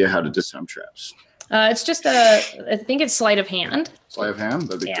no idea how to disarm traps. It's just I think it's sleight of hand. Sleight of hand?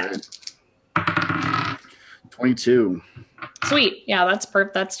 That'd be great. 22. Sweet. Yeah, that's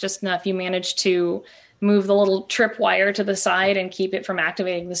perfect. That's just enough. You manage to move the little trip wire to the side and keep it from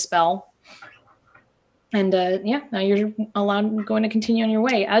activating the spell. And now you're going to continue on your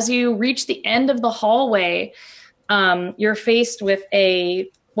way. As you reach the end of the hallway, you're faced with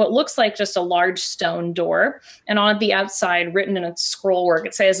what looks like just a large stone door. And on the outside, written in a scroll work,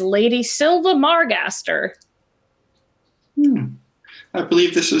 it says, Lady Silva Margaster. I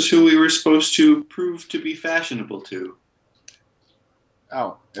believe this is who we were supposed to prove to be fashionable to.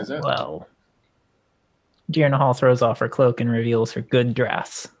 Oh, is it? Well, Dearna Hall throws off her cloak and reveals her good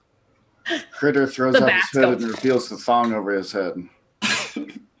dress. Critter throws up his hood and reveals the thong over his head.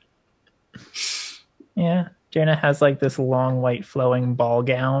 Yeah, Dearna has like this long white flowing ball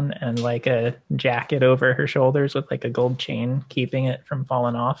gown and like a jacket over her shoulders with like a gold chain keeping it from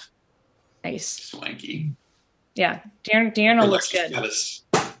falling off. Nice. Swanky. Yeah, Dearna looks good. Got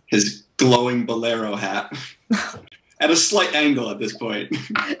his glowing bolero hat at a slight angle at this point.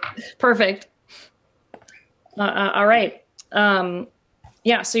 Perfect. All right.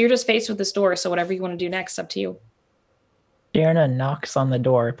 Yeah, so you're just faced with this door, so whatever you want to do next, up to you. Diana knocks on the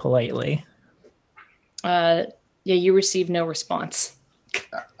door politely. Yeah, you receive no response.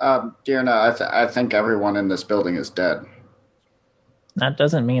 Dearna, I think everyone in this building is dead. That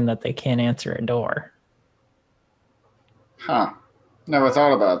doesn't mean that they can't answer a door. Huh. Never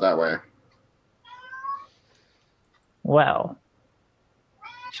thought about it that way. Well,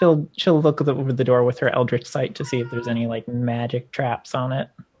 she'll look over the door with her eldritch sight to see if there's any like magic traps on it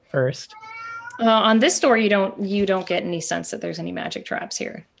first. On this door, you don't get any sense that there's any magic traps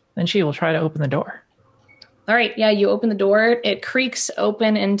here. Then she will try to open the door. All right, yeah, you open the door. It creaks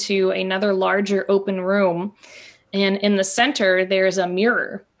open into another larger open room. And in the center, there's a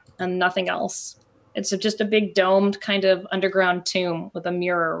mirror and nothing else. It's just a big domed kind of underground tomb with a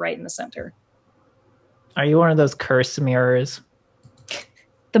mirror right in the center. Are you one of those cursed mirrors?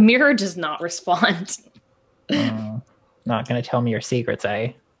 The mirror does not respond. Not going to tell me your secrets,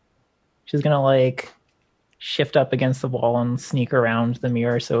 eh? She's going to like shift up against the wall and sneak around the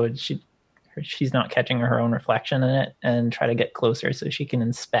mirror so she's not catching her own reflection in it and try to get closer so she can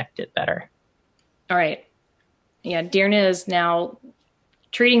inspect it better. All right. Yeah, Dearna is now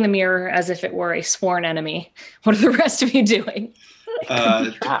treating the mirror as if it were a sworn enemy. What are the rest of you doing?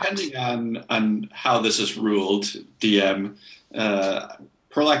 Depending on how this is ruled, DM,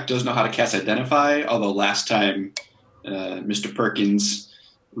 Perlac does know how to cast Identify, although last time Mr. Perkins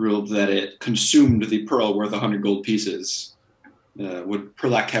ruled that it consumed the pearl worth 100 gold pieces. Would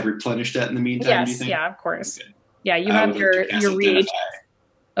Perlac have replenished that in the meantime, yes, do you think? Yeah, of course. Okay. Yeah, you I have your reach.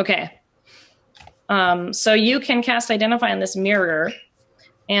 Okay. So you can cast Identify on this mirror,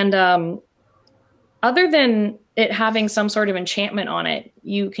 and other than it having some sort of enchantment on it,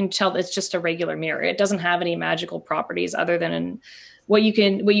 you can tell it's just a regular mirror. It doesn't have any magical properties other than what you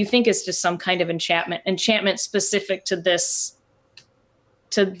think is just some kind of enchantment specific to this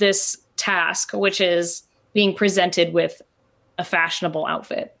task, which is being presented with a fashionable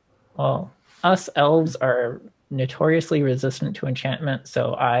outfit. Well, us elves are notoriously resistant to enchantment,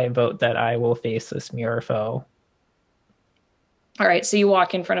 so I vote that I will face this mirror foe. All right, so you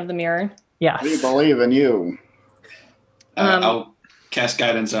walk in front of the mirror. Yes. We believe in you. I'll cast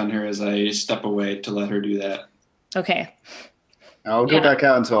guidance on her as I step away to let her do that. Okay. I'll go back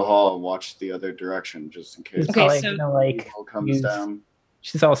out into the hall and watch the other direction just in case. Okay, so comes down.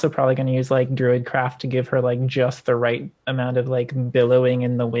 She's also probably going to use like Druidcraft to give her like just the right amount of like billowing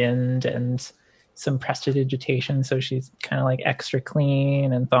in the wind and some prestidigitation, so she's kind of like extra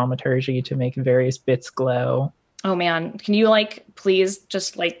clean, and thaumaturgy to make various bits glow. Oh man, can you like please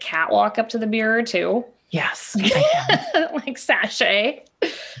just like catwalk up to the mirror too? Yes, I can. Like sashay. All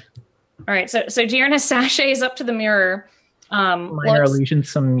right, so Dearna sashays up to the mirror. Minor illusion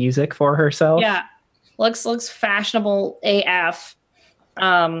some music for herself. Yeah, looks fashionable AF.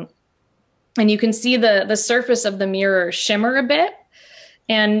 And you can see the surface of the mirror shimmer a bit,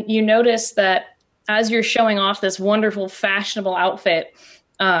 and you notice that as you're showing off this wonderful fashionable outfit,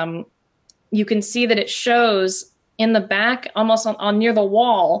 you can see that it shows in the back, almost on near the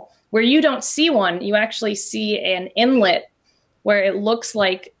wall, where you don't see one. You actually see an inlet where it looks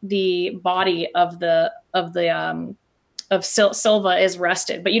like the body of Silva is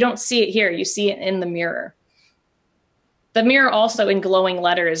rested, but you don't see it here. You see it in the mirror. The mirror also, in glowing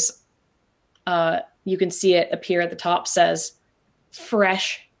letters, you can see it appear at the top, says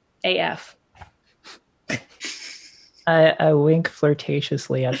 "Fresh AF." I wink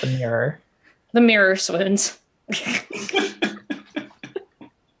flirtatiously at the mirror. The mirror swoons.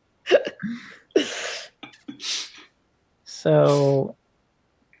 So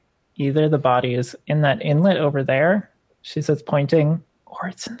either the body is in that inlet over there, she says, pointing, or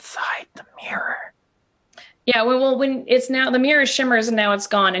it's inside the mirror. Yeah, well, when it's now, the mirror shimmers and now it's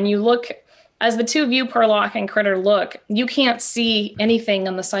gone. And you look, as the two of you, Perlock and Critter, look, you can't see anything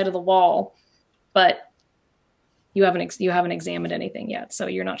on the side of the wall, but you haven't examined anything yet, so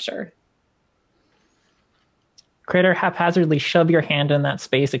you're not sure. Critter, haphazardly shove your hand in that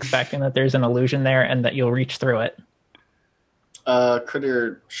space, expecting that there's an illusion there and that you'll reach through it.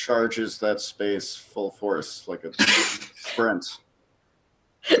 Critter charges that space full force, like a sprint.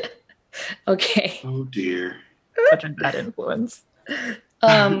 Okay. Oh dear. Such a bad influence.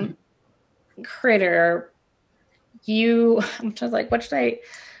 Critter, I'm just like,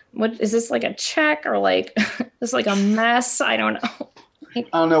 what is this, like a check or like this, like a mess? I don't know. I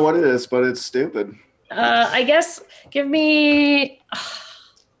don't know what it is, but it's stupid. I guess give me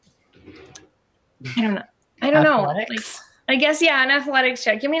I don't know. Like, I guess, yeah, an athletics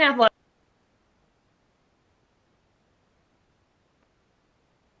check. Give me an athletics.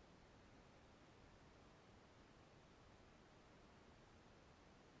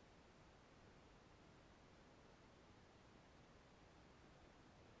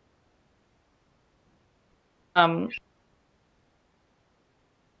 Um,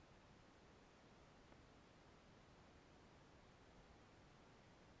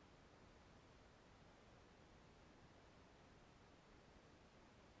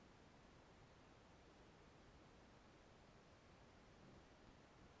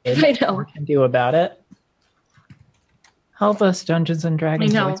 I know. What can do about it? Help us, Dungeons and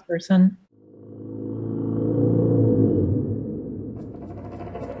Dragons I know. voice person.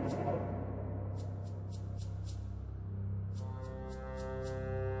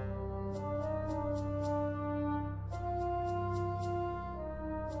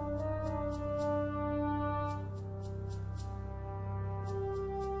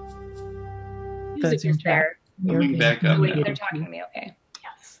 Music is there. Coming back up. Oh, wait, they're talking to me. Okay.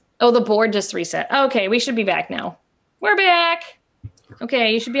 Yes. Oh, the board just reset. Okay, we should be back now. We're back.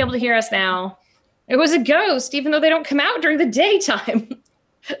 Okay, you should be able to hear us now. It was a ghost, even though they don't come out during the daytime.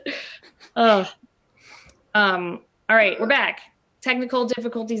 All right, we're back. Technical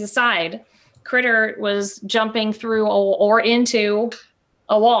difficulties aside, Critter was jumping through or into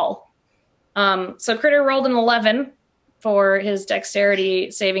a wall. So Critter rolled an 11 for his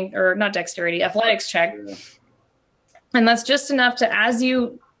dexterity saving, or not dexterity, athletics check. And that's just enough to, as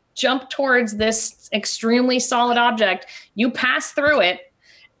you jump towards this extremely solid object, you pass through it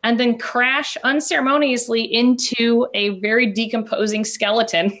and then crash unceremoniously into a very decomposing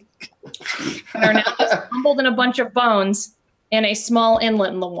skeleton and are now just tumbled in a bunch of bones in a small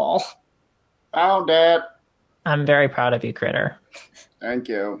inlet in the wall. Found it. I'm very proud of you, Critter. Thank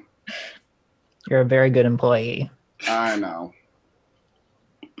you. You're a very good employee. I know.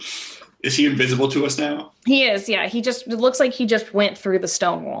 Is he invisible to us now? He is, yeah. It looks like he just went through the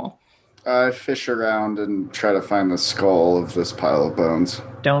stone wall. I fish around and try to find the skull of this pile of bones.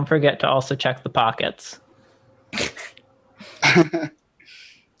 Don't forget to also check the pockets.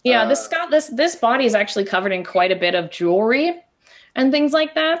 Yeah, this body is actually covered in quite a bit of jewelry and things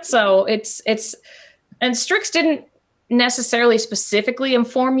like that. So and Strix didn't necessarily specifically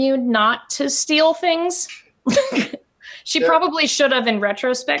inform you not to steal things. She probably should have in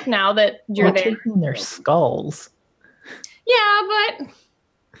retrospect now that you're there. Taking their skulls. Yeah, but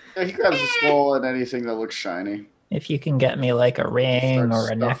Yeah, he grabs the skull and anything that looks shiny. If you can get me like a ring Start or a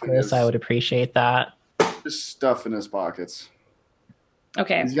stuffing necklace, his- I would appreciate that. Just stuff in his pockets.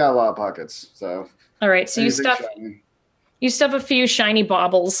 okay. He's got a lot of pockets, so. All right. So you anything stuff shiny. You stuff a few shiny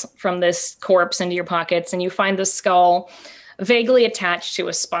baubles from this corpse into your pockets, and you find the skull vaguely attached to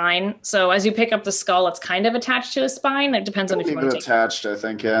a spine. So as you pick up the skull, it's kind of attached to a spine. It depends on if you Leave want it to take attached, I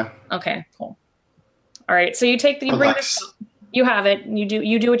think, yeah. it. Okay, cool. All right, so you bring Relax. this. You have it. You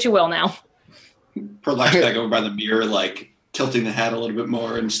do what you will now. Perlex back over by the mirror, like tilting the hat a little bit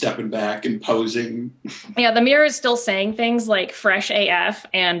more and stepping back and posing. Yeah, the mirror is still saying things like "fresh AF"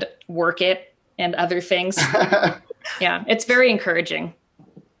 and "work it" and other things. Yeah, it's very encouraging.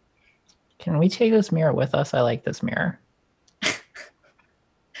 Can we take this mirror with us? I like this mirror.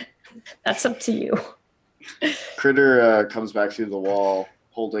 That's up to you. Critter comes back through the wall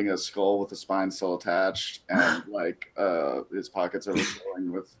holding a skull with the spine still attached, and his pockets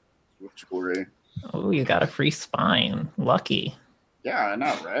overflowing with jewelry. Oh, you got a free spine. Lucky. Yeah, I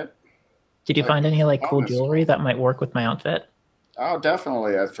know, right? Did you find any like cool bonus. jewelry that might work with my outfit? Oh,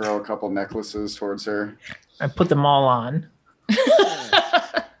 definitely. I throw a couple necklaces towards her. I put them all on.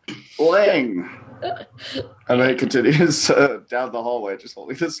 Bling! And then it continues down the hallway, just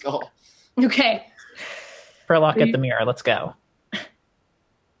holding the skull. Okay. Furlock at the mirror. Let's go.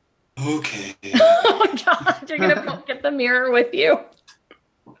 Okay. Oh my god, you're gonna get the mirror with you.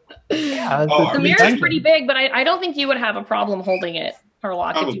 Yeah, Oh, The Are we mirror is done? pretty big, but I don't think you would have a problem holding it,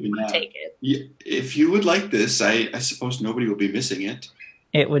 Harlock, if Probably you want not. to take it. Yeah, if you would like this, I suppose nobody will be missing it.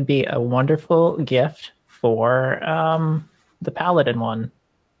 It would be a wonderful gift for the paladin one.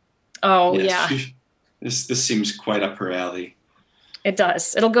 Oh Yes, yeah, This seems quite up her alley. it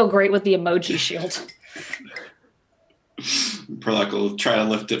does. It'll go great with the emoji shield. Perlak will try to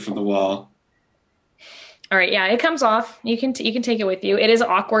lift it from the wall. All right, yeah, it comes off. You can take it with you. It is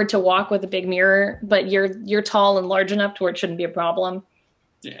awkward to walk with a big mirror, but you're tall and large enough to where it shouldn't be a problem.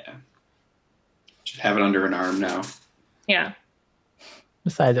 Yeah. Should have it under an arm now. Yeah,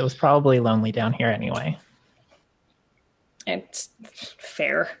 Besides, it was probably lonely down here anyway. it's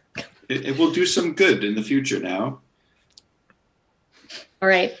fair. It will do some good in the future now. All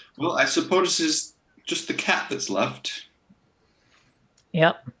right. Well, I suppose this is just the cat that's left.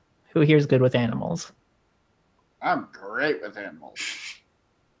 Yep. Who here's good with animals? I'm great with animals.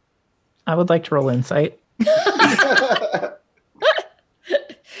 I would like to roll insight.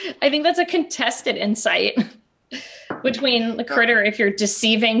 I think that's a contested insight. between the critter if you're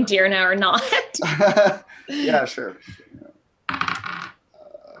deceiving Deerna or not. Yeah, sure.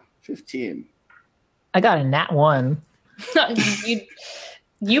 15. I got a nat 1.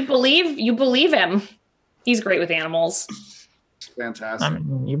 you believe him. He's great with animals. Fantastic. I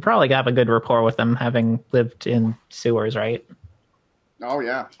mean, you probably got a good rapport with him, having lived in sewers, right? Oh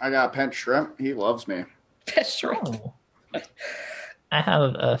yeah, I got a pet shrimp. He loves me. That's true. Oh. I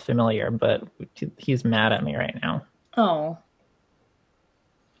have a familiar, but he's mad at me right now. Oh.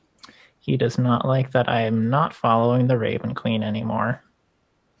 He does not like that I am not following the Raven Queen anymore.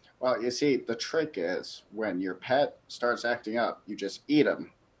 Well, you see, the trick is when your pet starts acting up, you just eat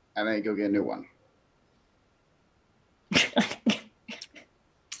him, and then you go get a new one.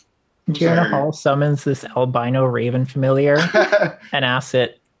 Deerna Hall summons this albino raven familiar and asks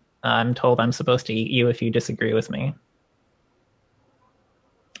it, I'm told I'm supposed to eat you if you disagree with me.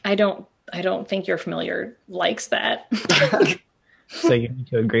 I don't think your familiar likes that. So you need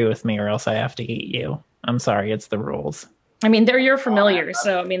to agree with me or else I have to eat you. I'm sorry, it's the rules. I mean, they're your familiar,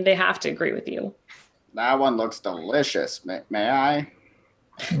 so I mean, they have to agree with you. That one looks delicious. May I?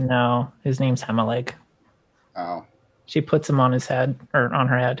 No, his name's Hemaleg. Oh. She puts him on his head, or on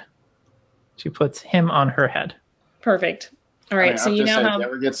her head. She puts him on her head. Perfect. All right, so you now have...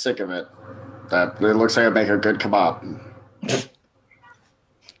 Never get sick of it. That it looks like it'd make a good kebab.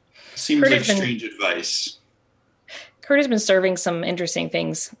 Seems like strange advice. Kurt has been serving some interesting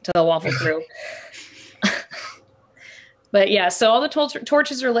things to the waffle crew. But yeah, so all the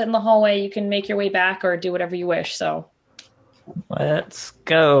torches are lit in the hallway. You can make your way back or do whatever you wish. So let's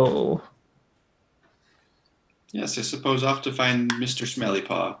go. Yes, I suppose off to find Mr.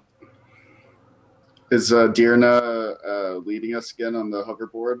 Smellypaw. Is Deerna leading us again on the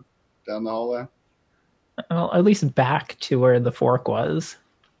hoverboard down the hallway? Well, at least back to where the fork was.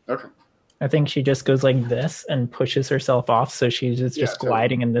 Okay. I think she just goes like this and pushes herself off, so she's just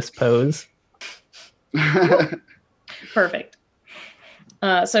gliding in this pose. Perfect.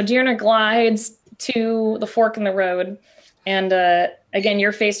 So Deerna glides to the fork in the road, and again,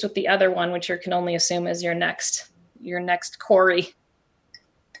 you're faced with the other one, which you can only assume is your next quarry.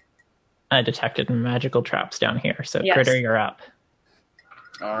 I detected magical traps down here, so yes. Critter, you're up.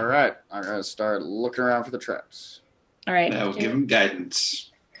 All right, I'm gonna start looking around for the traps. All right, I will give him guidance.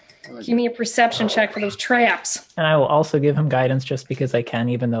 Give me a perception check for those traps. And I will also give him guidance just because I can,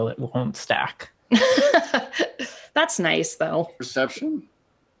 even though it won't stack. That's nice, though. Perception?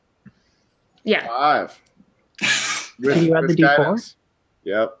 Yeah. 5. With you had the D4?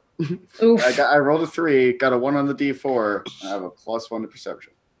 Yep. Oof. I rolled a 3, got a 1 on the D4. I have a +1 to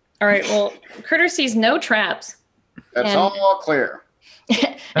perception. All right, well, Critter sees no traps. That's all clear.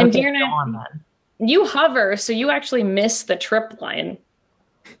 And okay, Deerna, you hover, so you actually miss the trip line.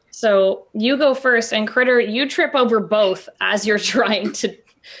 So you go first, and Critter, you trip over both as you're trying to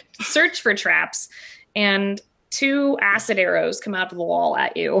search for traps, and 2 acid arrows come out of the wall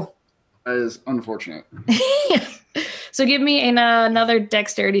at you. That is unfortunate. So give me another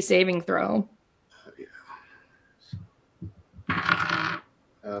dexterity saving throw.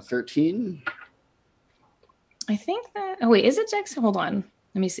 13. I think that... Oh, wait, is it dex? Hold on.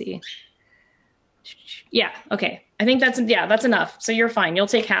 Let me see. Yeah, okay. I think that's enough. So you're fine. You'll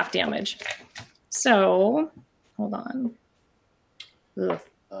take half damage. So, hold on.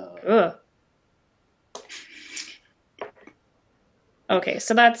 Ugh. Okay,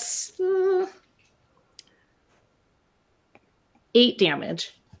 so that's 8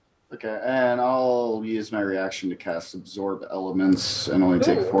 damage. Okay, and I'll use my reaction to cast Absorb Elements and only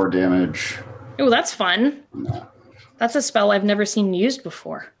take 4 damage. Oh, that's fun. Nah. That's a spell I've never seen used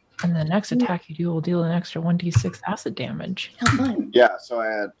before. And the next attack you do will deal an extra 1d6 acid damage. How fun. Yeah, so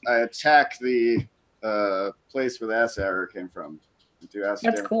I attack the place where the acid arrow came from. Do acid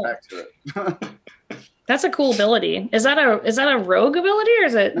That's damage cool. back to it. That's a cool ability. Is that a rogue ability, or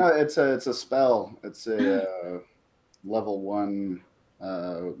is it? No, it's a spell. It's a level 1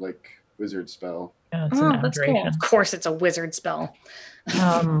 like wizard spell. Yeah, it's That's cool. Of course, it's a wizard spell.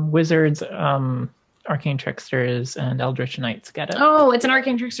 Wizards, arcane tricksters, and eldritch knights get it. Oh, it's an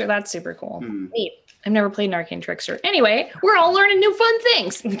arcane trickster. That's super cool. Neat. I've never played an arcane trickster. Anyway, we're all learning new fun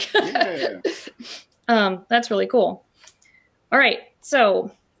things. Yeah. That's really cool. All right,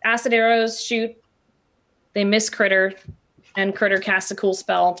 so acid arrows shoot. They miss Critter, and Critter casts a cool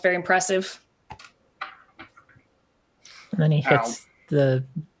spell. It's very impressive. And then he hits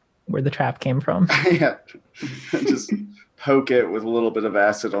where the trap came from. Yeah. Just poke it with a little bit of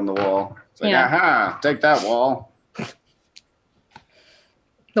acid on the wall. It's like, aha, take that wall.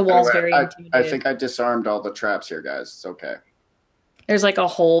 The wall's anyway, very intimidating. I think I disarmed all the traps here, guys. It's okay. There's like a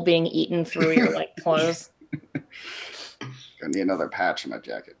hole being eaten through your like clothes. Gonna need another patch in my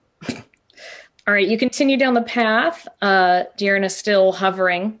jacket. All right, you continue down the path. De'Arn is still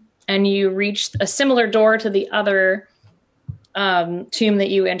hovering, and you reach a similar door to the other tomb that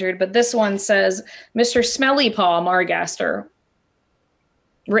you entered, but this one says Mr. Smellypaw Margaster,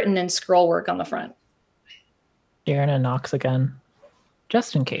 written in scroll work on the front. De'Arn knocks again,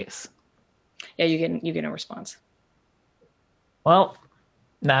 just in case. Yeah, you get no response. Well,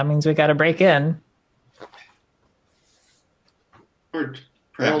 that means we got to break in. Or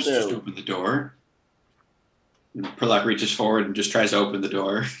perhaps just open the door. Perlac reaches forward and just tries to open the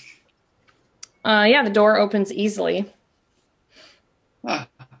door. Yeah, the door opens easily. Ah.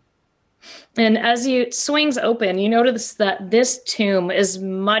 And as it swings open, you notice that this tomb is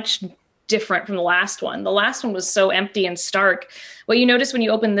much different from the last one. The last one was so empty and stark. What you notice when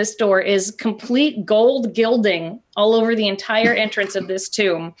you open this door is complete gold gilding all over the entire entrance of this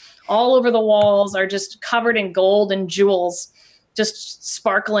tomb. All over the walls are just covered in gold and jewels, just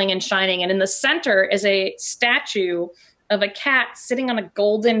sparkling and shining. And in the center is a statue of a cat sitting on a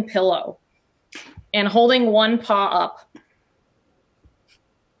golden pillow and holding one paw up.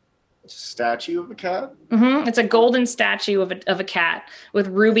 Statue of a cat? Mm-hmm. It's a golden statue of a cat with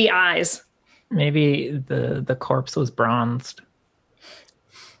ruby eyes. Maybe the corpse was bronzed.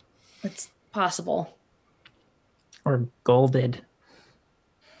 It's possible. Or golded.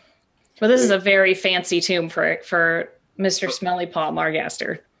 But this is a very fancy tomb for Mr. Smellypaw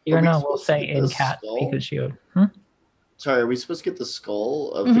Margaster. You're not will say in cat because she would. Sorry, are we supposed to get the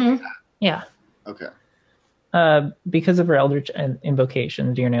skull of Mm-hmm. the cat? Yeah. Okay. Because of her eldritch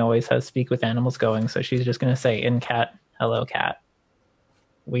invocation, De'Arn always has speak with animals going, so she's just going to say, in cat, hello cat.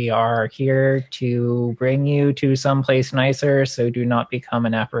 We are here to bring you to someplace nicer, so do not become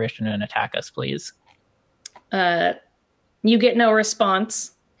an apparition and attack us, please. You get no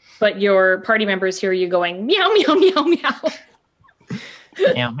response, but your party members hear you going, meow, meow, meow, meow.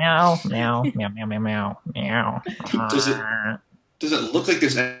 Meow, meow, meow, meow, meow, meow, meow, meow. Does it look like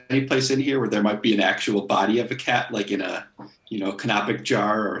there's any place in here where there might be an actual body of a cat, like in a, canopic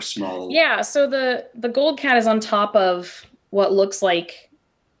jar or a small? Yeah, so the gold cat is on top of what looks like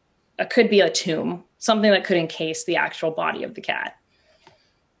could be a tomb, something that could encase the actual body of the cat.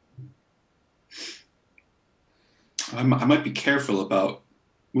 I might be careful about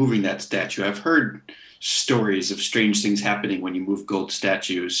moving that statue. I've heard stories of strange things happening when you move gold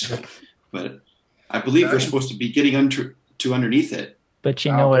statues, but I believe we're supposed to be getting underneath it. But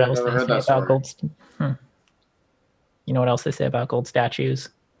you know what else they say about gold? You know what else they say about gold statues?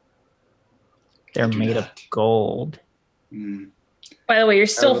 They're made of gold. Mm. By the way, you're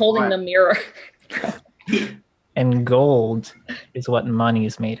still holding the mirror. And gold is what money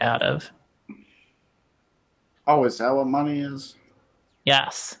is made out of. Oh, is that what money is?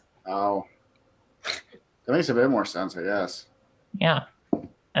 Yes. Oh. That makes a bit more sense, I guess. Yeah.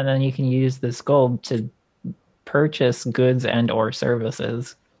 And then you can use this gold to purchase goods and or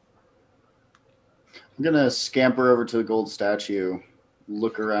services. I'm going to scamper over to the gold statue,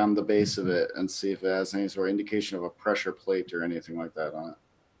 look around the base of it, and see if it has any sort of indication of a pressure plate or anything like that on it.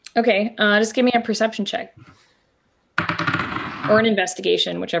 Okay, just give me a perception check. Or an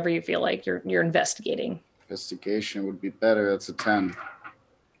investigation, whichever you feel like you're investigating. Investigation would be better. That's a 10.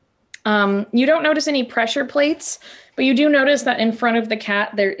 You don't notice any pressure plates, but you do notice that in front of the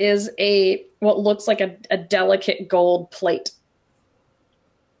cat there is what looks like a delicate gold plate.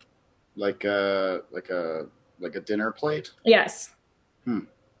 Like a dinner plate? Yes.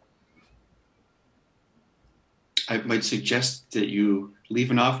 I might suggest that you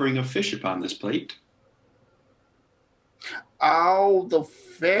leave an offering of fish upon this plate. Oh, the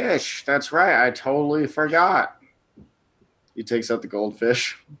fish. That's right. I totally forgot. He takes out the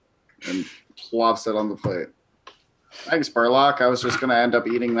goldfish and plops it on the plate. Thanks, Burlock. I was just going to end up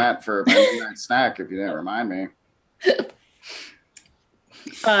eating that for my midnight snack if you didn't remind me.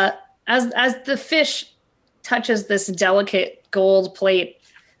 As the fish touches this delicate gold plate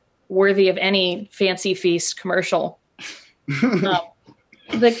worthy of any fancy feast commercial,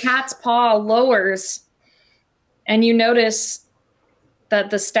 the cat's paw lowers, and you notice that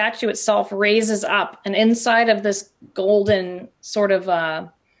the statue itself raises up, and inside of this golden sort of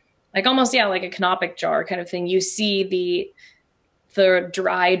like a canopic jar kind of thing, you see the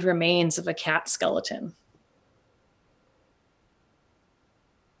dried remains of a cat skeleton.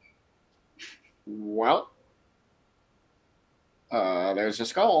 Well, there's a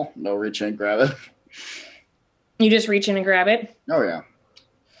skull. No, reach in and grab it. You just reach in and grab it? Oh, yeah.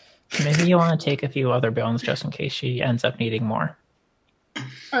 Maybe you want to take a few other bones just in case she ends up needing more.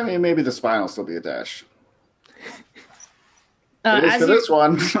 I mean, maybe the spine will still be attached. It is for this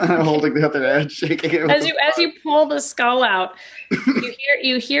one. I'm holding the other edge, shaking it. As you pull the skull out,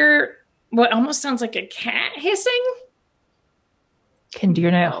 you hear what almost sounds like a cat hissing. Can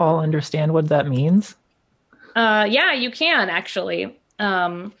Deer Knight Hall understand what that means? Yeah, you can actually.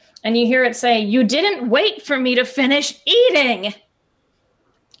 And you hear it say, "You didn't wait for me to finish eating."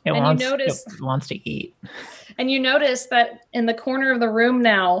 It wants to eat. And you notice that in the corner of the room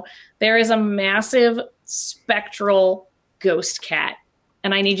now, there is a massive spectral ghost cat.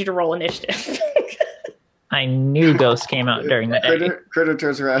 And I need you to roll initiative. I knew ghosts came out during the day. Critter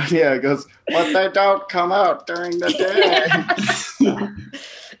turns around. Yeah, it goes, but they don't come out during the day.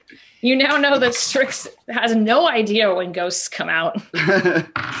 You now know that Strix has no idea when ghosts come out.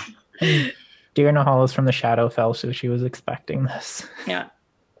 Deer Nahal is from the Shadowfell, so she was expecting this. Yeah.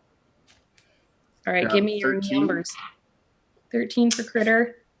 All right, give me your 13. numbers. 13 for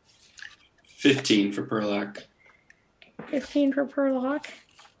Critter. 15 for Perlock. 15 for Perlock.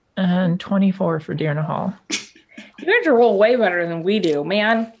 And 24 for Deer Nahal. You have to roll way better than we do,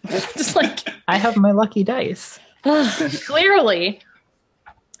 man. It's like I have my lucky dice. clearly.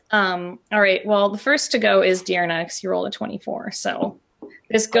 All right. Well, the first to go is Deerna. You rolled a 24. So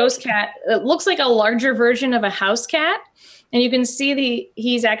this ghost cat, it looks like a larger version of a house cat. And you can see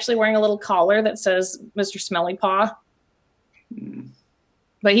he's actually wearing a little collar that says Mr. Smelly Paw.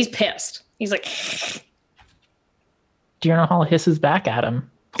 But he's pissed. He's like, Deer Nahal hisses back at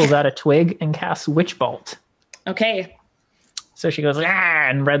him, pulls out a twig, and casts Witch Bolt. okay. So she goes,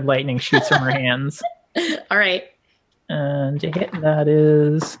 and red lightning shoots from her hands. All right. And to hit, that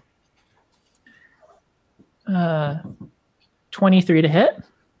is 23 to hit.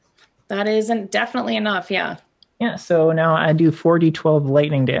 That isn't definitely enough. Yeah. Yeah, so now I do 4d12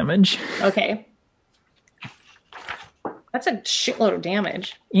 lightning damage. Okay. That's a shitload of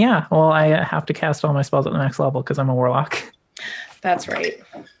damage. Yeah, well, I have to cast all my spells at the max level because I'm a warlock. That's right.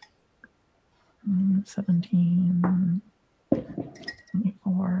 17,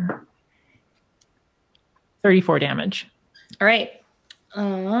 24, 34 damage. All right.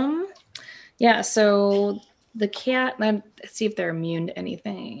 Yeah, so the cat, let's see if they're immune to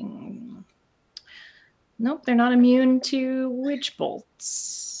anything. Nope, they're not immune to witch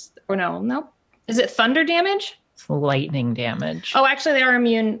bolts. Or nope. Is it thunder damage? It's lightning damage. Oh, actually they are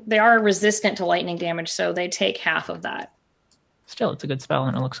immune. They are resistant to lightning damage, so they take half of that. Still, it's a good spell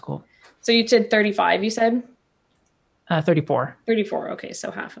and it looks cool. So you did 35, you said? 34. 34, okay, so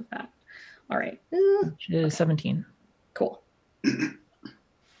half of that. All right. Which is 17. Cool.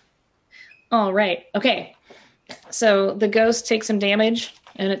 All right. Okay. So the ghost takes some damage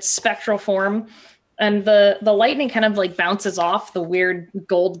in its spectral form, and the lightning kind of like bounces off the weird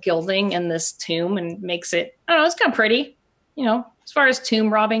gold gilding in this tomb and makes it, I don't know, it's kind of pretty. You know, as far as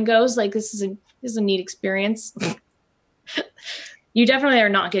tomb robbing goes, like this is a neat experience. You definitely are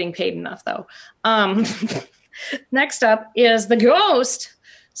not getting paid enough though. Next up is the ghost.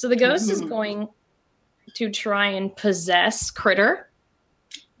 So the ghost is going to try and possess Critter.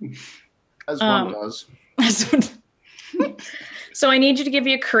 As one does. So I need you to give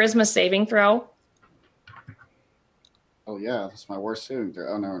me a charisma saving throw. Oh yeah, that's my worst saving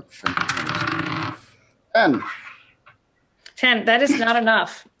throw. Oh no. 10. 10. That is not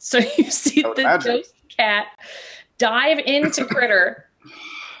enough. So you see the ghost cat dive into Critter.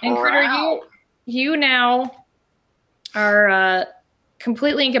 And Critter, you now are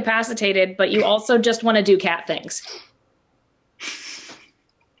completely incapacitated, but you also just want to do cat things.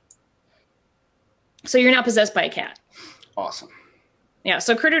 So you're now possessed by a cat. Awesome. Yeah,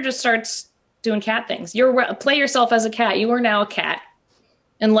 so Critter just starts doing cat things. Play yourself as a cat. You are now a cat.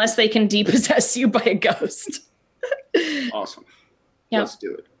 Unless they can depossess you by a ghost. Awesome. Yep. Let's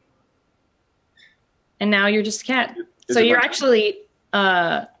do it. And now you're just a cat. So you're actually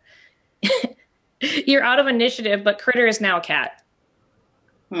you're out of initiative, but Critter is now a cat.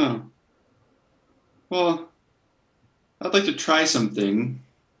 Huh. Well, I'd like to try something.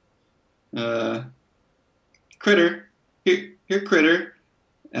 Critter, here, Critter,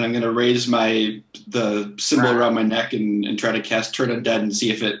 and I'm gonna raise the symbol around my neck and try to cast Turn Undead and see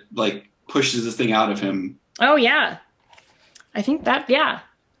if it like pushes this thing out of him. Oh yeah, I think that It's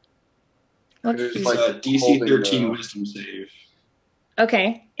a DC 13 Wisdom save.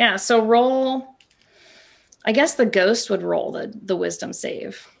 Okay, yeah. So roll. I guess the ghost would roll the Wisdom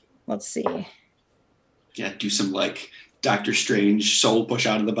save. Let's see. Yeah, do some like Doctor Strange soul push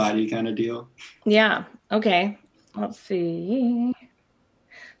out of the body kind of deal. Yeah. Okay. Let's see.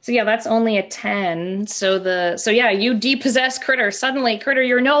 So yeah, that's only a 10. So yeah, you depossess Critter. Suddenly, Critter,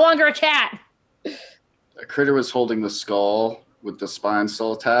 you're no longer a cat. Critter was holding the skull with the spine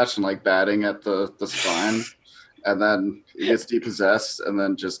still attached and like batting at the spine. and then he gets depossessed, and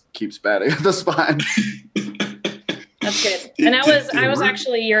then just keeps batting at the spine. That's good. And I was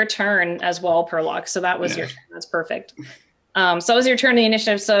actually your turn as well, Perlock. So that was your turn. That's perfect. So it was your turn in the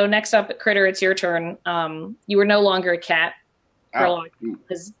initiative. So next up, Critter, it's your turn. You were no longer a cat. Perlock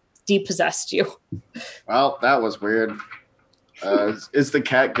has depossessed you. Well, that was weird. Is the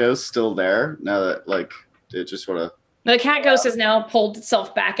cat ghost still there now that it just sort of? The cat ghost has now pulled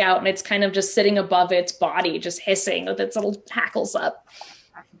itself back out, and it's kind of just sitting above its body, just hissing with its little hackles up.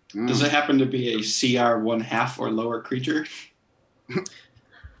 Does it happen to be a CR 1/2 or lower creature?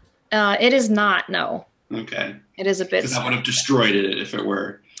 It is not. No. Okay. It is a bit. Because that would have destroyed it if it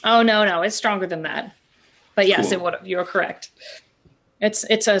were. Oh no, it's stronger than that. But yes, Cool. it would have. You're correct. It's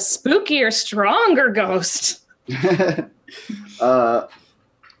a spookier, stronger ghost.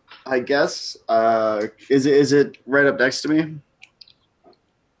 I guess. Is it right up next to me?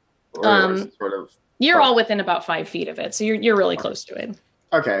 Or is it sort of. You're all within about 5 feet of it, so you're really close to it.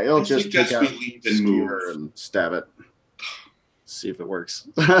 Okay, it'll just take out we leave and move. and stab it. See if it works.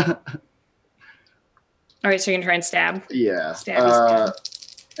 All right, so you're gonna try and stab. Yeah. Stabby stab.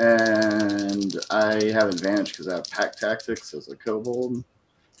 And I have advantage because I have Pack Tactics as a kobold.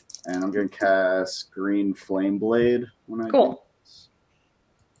 And I'm going to cast Green Flame Blade when I do Cool. this.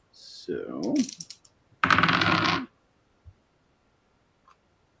 So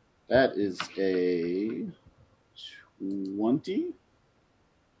that is a 20.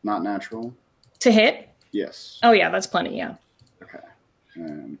 Not natural. To hit? Yes. Oh yeah, that's plenty. Yeah. Okay.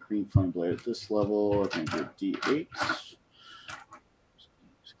 And Green Flame Blade at this level, I can do D8.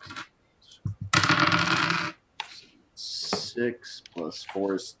 6 plus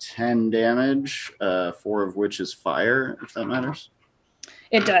 4 is 10 damage, 4 of which is fire, if that matters.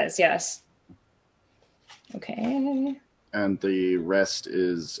 It does. Yes. Okay. And the rest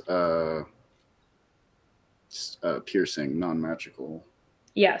is piercing, non-magical.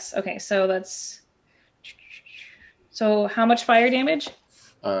 Yes. Okay. So that's. So how much fire damage?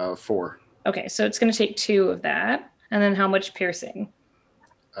 4. Okay, so it's going to take 2 of that, and then how much piercing?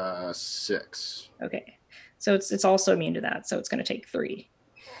 6. Okay, so it's also immune to that, so it's going to take 3.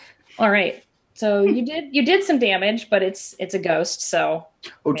 All right, so you did some damage, but it's a ghost, so.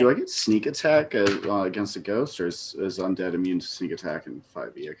 Oh, do I get sneak attack against a ghost, or is undead immune to sneak attack in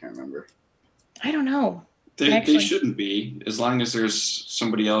 5e? I can't remember. I don't know. They shouldn't be, as long as there's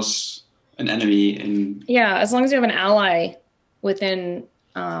somebody else, an enemy, and Yeah, as long as you have an ally within.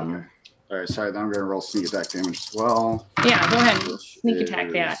 Okay. All right, sorry. Then I'm going to roll sneak attack damage as well. Yeah, go ahead. Which Sneak attack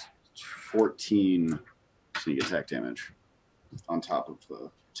is that. 14 sneak attack damage on top of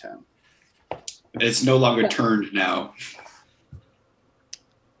the 10. it's no longer turned now.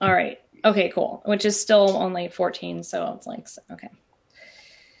 All right. Okay, cool. Which is still only 14, so it's like okay.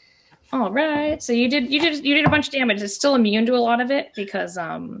 All right. So you did a bunch of damage. It's still immune to a lot of it because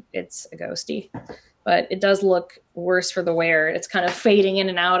it's a ghosty. But it does look worse for the wearer. It's kind of fading in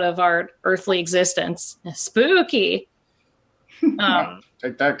and out of our earthly existence. Spooky.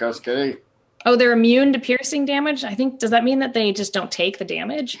 Take that, Ghost Kitty. Oh, they're immune to piercing damage? I think, does that mean that they just don't take the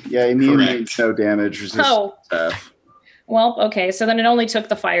damage? Yeah, immune Correct. means no damage. Oh. Stuff. Well, okay. So then it only took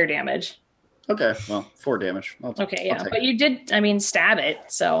the fire damage. Okay, well, 4 damage. Okay, yeah. But you did, stab it,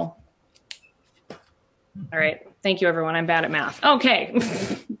 so. All right. Thank you, everyone. I'm bad at math. Okay.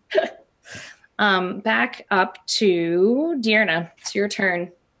 Back up to Dearna. It's your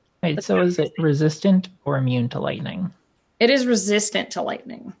turn. Wait, so is it resistant or immune to lightning? It is resistant to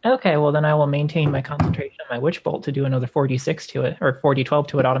lightning. Okay, well then I will maintain my concentration on my Witch Bolt to do another 4d6 to it, or 4d12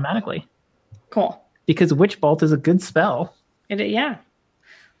 to it automatically. Cool. Because Witch Bolt is a good spell. Yeah.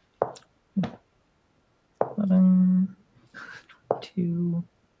 11, 2,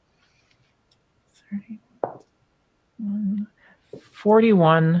 31,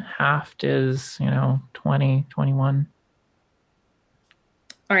 41, halved is, 20, 21.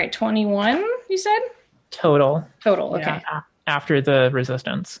 All right, 21, you said? Total. Total, okay. Yeah, after the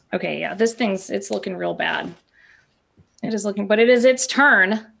resistance. Okay, yeah, it's looking real bad. It is looking, but it is its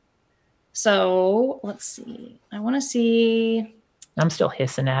turn. So, let's see. I want to see. I'm still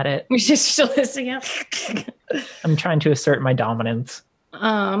hissing at it. You're just still hissing at I'm trying to assert my dominance.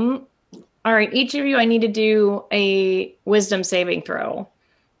 All right, each of you, I need to do a wisdom saving throw.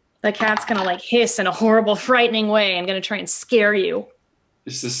 The cat's going to hiss in a horrible, frightening way. I'm going to try and scare you.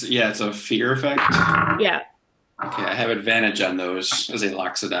 Is this? Yeah, it's a fear effect. Yeah. Okay, I have advantage on those as a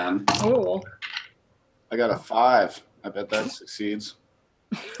Loxodon. Oh. I got a 5. I bet that succeeds.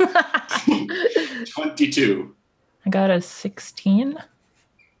 22. I got a 16.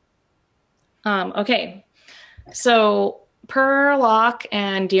 Okay. So Perlock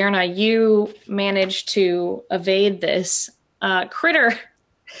and Dearna, you managed to evade this. Critter.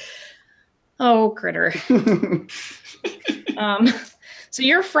 Oh, Critter. So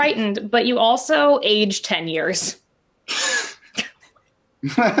you're frightened, but you also age 10 years.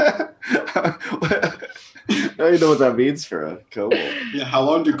 I don't even know what that means for a kobold. Yeah, how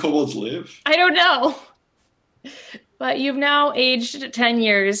long do kobolds live? I don't know. But you've now aged 10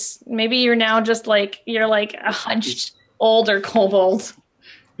 years. Maybe you're now just like, you're like a hunched older kobold.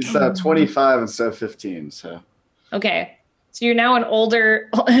 He's 25 instead of 15, so. Okay. So you're now an older,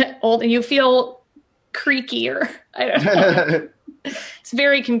 you feel creakier. I don't know. It's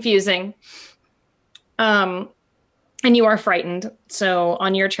very confusing. And you are frightened. So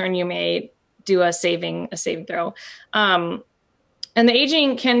on your turn, you may do a saving throw. And the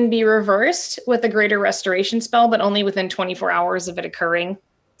aging can be reversed with a greater restoration spell, but only within 24 hours of it occurring.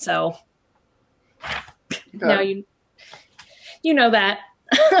 So now you know that.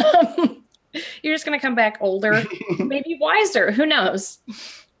 You're just going to come back older, maybe wiser. Who knows?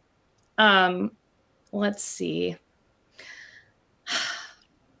 Let's see.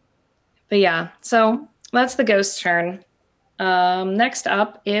 But yeah, so that's the ghost's turn. Next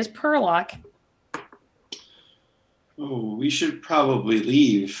up is Perlock. Oh, we should probably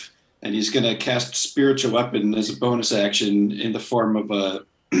leave. And he's going to cast Spiritual Weapon as a bonus action in the form of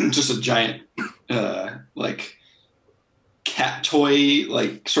just a giant, like, cat toy,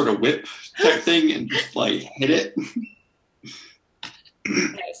 like, sort of whip type thing, and just, like, hit it.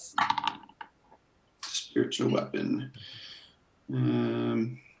 Nice. Spiritual Weapon.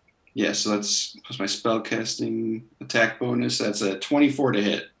 Yeah, so that's plus my spell casting attack bonus. That's a 24 to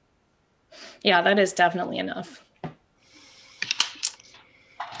hit. Yeah, that is definitely enough.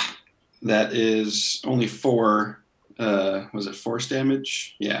 That is only 4. Was it force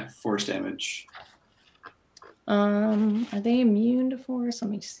damage? Yeah, force damage. Are they immune to force?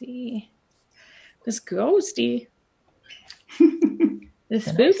 Let me see. This ghosty. The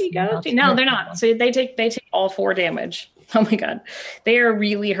spooky ghosty. No, they're not. So they take all 4 damage. Oh my god. They are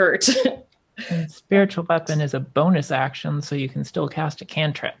really hurt. And Spiritual Weapon is a bonus action, so you can still cast a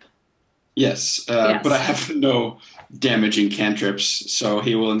cantrip. Yes, Yes. but I have no damaging cantrips, so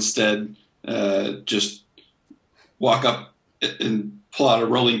he will instead just walk up and pull out a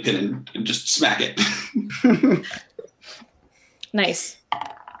rolling pin and just smack it. Nice.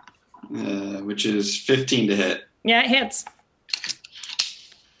 Which is 15 to hit. Yeah, it hits.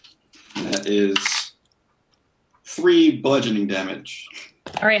 That is 3 bludgeoning damage.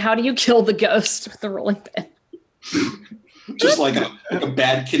 All right, how do you kill the ghost with the rolling pin? Just like a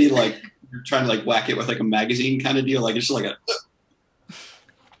bad kitty, like you're trying to like whack it with like a magazine kind of deal. Like it's just like a.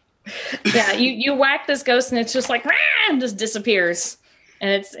 Yeah, you whack this ghost and it's just like and just disappears,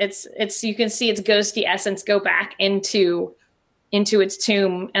 and it's you can see its ghosty essence go back into its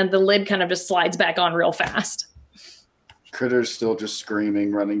tomb, and the lid kind of just slides back on real fast. Critter's still just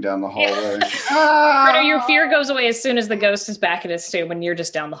screaming, running down the hallway. Critter, your fear goes away as soon as the ghost is back in its tomb, and you're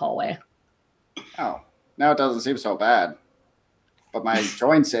just down the hallway. Oh, now it doesn't seem so bad. But my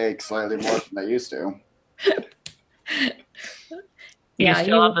joints ache slightly more than they used to. You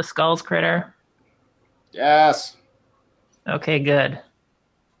still have the skulls, Critter? Yes. Okay, good.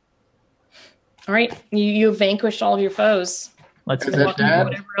 All right, you vanquished all of your foes. Let's Is finish. it dead?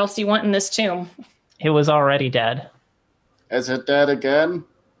 Whatever else you want in this tomb. It was already dead. Is it dead again?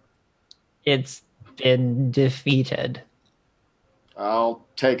 It's been defeated. I'll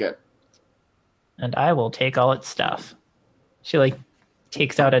take it. And I will take all its stuff. She like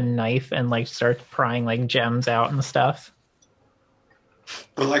takes out a knife and like starts prying like gems out and stuff.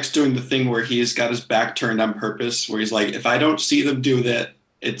 Relax doing the thing where he's got his back turned on purpose, where he's like, if I don't see them do that,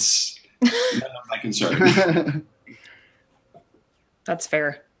 it's none of my concern. That's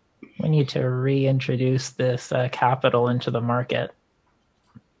fair. We need to reintroduce this capital into the market.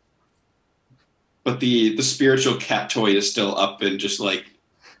 But the spiritual cat toy is still up and just like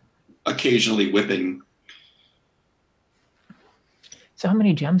occasionally whipping. So how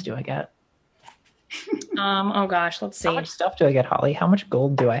many gems do I get? Oh gosh, let's see. How much stuff do I get, Holly? How much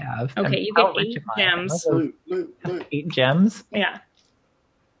gold do I have? Okay, And you how get rich 8 am I? gems. Loot. 8 gems? Yeah,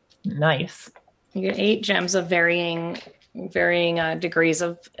 Nice. you get 8 gems of varying degrees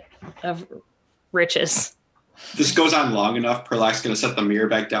of riches. This goes on long enough. Perlac's going to set the mirror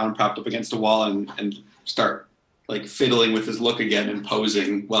back down, propped up against a wall, and start like fiddling with his look again and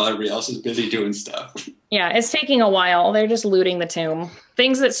posing while everybody else is busy doing stuff. Yeah, it's taking a while. They're just looting the tomb.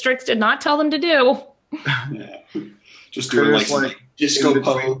 Things that Strix did not tell them to do. Yeah. Just doing like Critter's some disco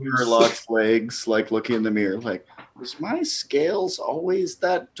pose. Perlock's legs, like looking in the mirror, like, Was my scales always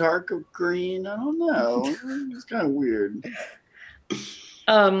that dark of green? I don't know. It's kind of weird.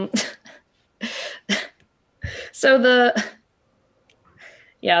 So the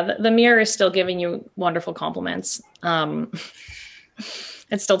mirror is still giving you wonderful compliments.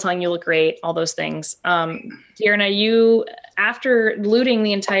 It's still telling you look great, all those things. Dearna, you, after looting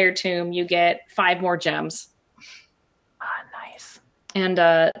the entire tomb, you get 5 more gems. Nice. And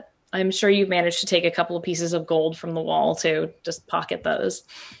I'm sure you've managed to take a couple of pieces of gold from the wall to just pocket those.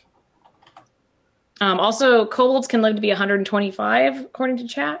 Also, kobolds can live to be 125, according to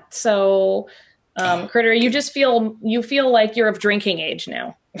chat. So, Critter, you feel like you're of drinking age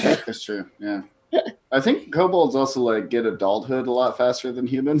now. That's true. Yeah. I think kobolds also like get adulthood a lot faster than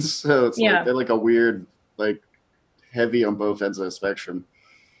humans, so it's like they're like a weird, like heavy on both ends of the spectrum.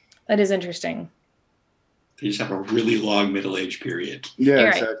 That is interesting. They just have a really long middle-age period. Yeah, You're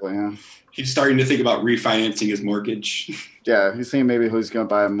exactly. Right. Yeah. He's starting to think about refinancing his mortgage. Yeah, he's thinking maybe he's going to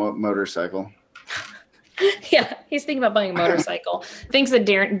buy a motorcycle. Yeah, he's thinking about buying a motorcycle. Thinks that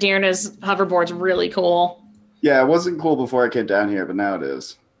Dearna's hoverboard's really cool. Yeah, it wasn't cool before I came down here, but now it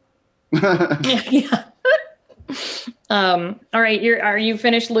is. Yeah. All right, are you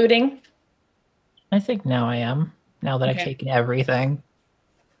finished looting? I think now I am. Now that I've taken everything.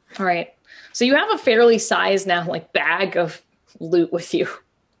 All right. So you have a fairly sized now like bag of loot with you.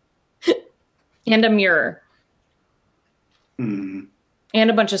 And a mirror. And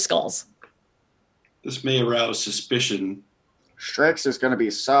a bunch of skulls. This may arouse suspicion. Strix is going to be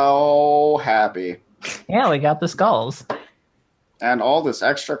so happy. Yeah, we got the skulls. And all this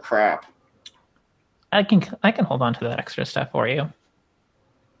extra crap. I can hold on to that extra stuff for you.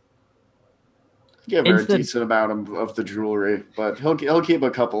 Give her a decent amount of the jewelry, but he'll keep a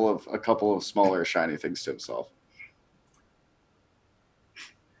couple of smaller shiny things to himself.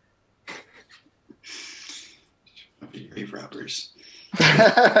 Grave robbers.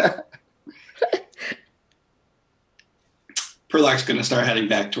 Perlak's going to start heading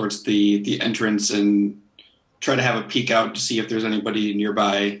back towards the entrance and try to have a peek out to see if there's anybody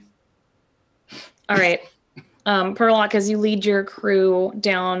nearby. All right. Perlak, as you lead your crew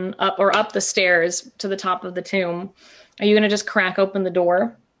up the stairs to the top of the tomb, are you going to just crack open the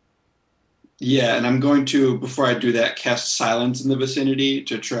door? Yeah, and I'm going to, before I do that, cast silence in the vicinity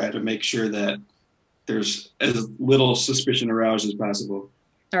to try to make sure that there's as little suspicion aroused as possible.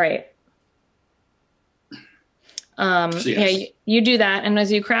 All right. Yeah, you do that, and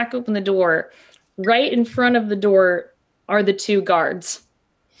as you crack open the door, right in front of the door are the 2 guards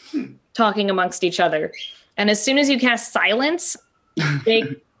talking amongst each other. And as soon as you cast silence,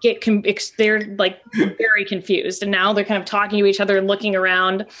 they they're like very confused, and now they're kind of talking to each other and looking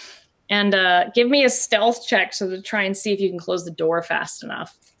around. And give me a stealth check so to try and see if you can close the door fast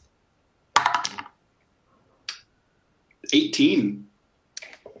enough. 18.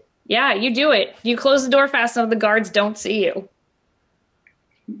 Yeah, you do it. You close the door fast enough, the guards don't see you.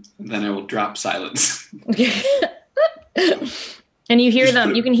 Then I will drop silence. And you hear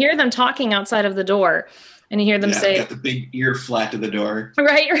them. You can hear them talking outside of the door. And you hear them say... got the big ear flat to the door.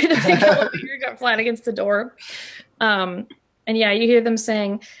 Right, the big ear got flat against the door. And yeah, you hear them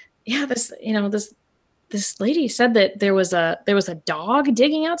saying, yeah, this lady said that there was a dog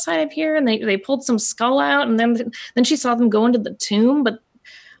digging outside of here, and they pulled some skull out, and then she saw them go into the tomb, but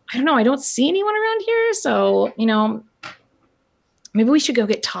I don't know, I don't see anyone around here, so, maybe we should go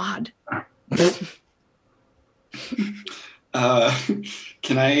get Todd.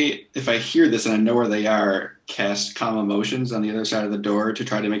 Can I, if I hear this and I know where they are, cast calm emotions on the other side of the door to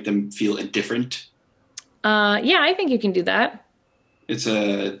try to make them feel indifferent? Yeah, I think you can do that. It's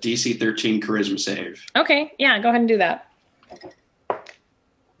a DC 13 charisma save. Okay, yeah, go ahead and do that.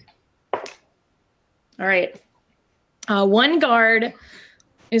 All right. One guard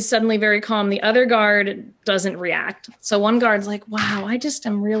is suddenly very calm. The other guard doesn't react. So one guard's like, wow, I just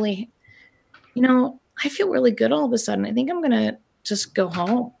am really, I feel really good all of a sudden. I think I'm going to just go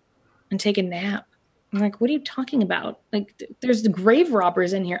home and take a nap. I'm like, what are you talking about? Like, there's the grave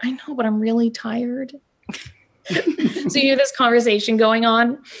robbers in here. I know, but I'm really tired. So you hear this conversation going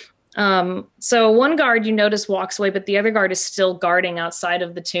on. So one guard you notice walks away, but the other guard is still guarding outside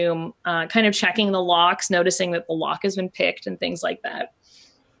of the tomb, kind of checking the locks, noticing that the lock has been picked and things like that.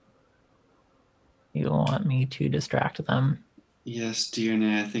 You want me to distract them? Yes,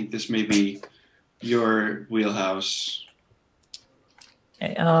 Dearna, I think this may be your wheelhouse.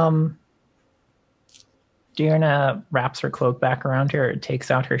 Okay, Dearna wraps her cloak back around her,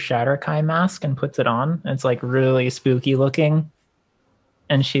 takes out her Shatterkai mask and puts it on. It's like really spooky looking.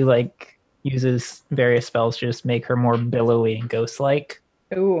 And she like uses various spells to just make her more billowy and ghost-like.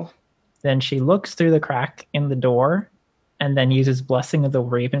 Ooh. Then she looks through the crack in the door and then uses Blessing of the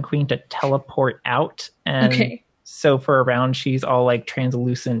Raven Queen to teleport out. And so for a round, she's all like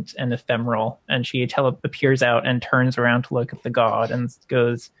translucent and ephemeral. And she appears out and turns around to look at the god and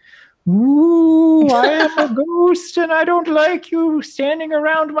goes, "Ooh, I am a ghost and I don't like you standing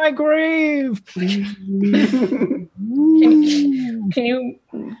around my grave. Please." Can you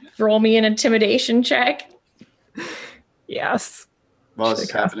roll me an intimidation check? Yes. While this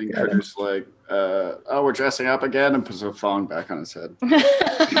is happening, Critter's like, "Oh, we're dressing up again," and puts a thong back on his head.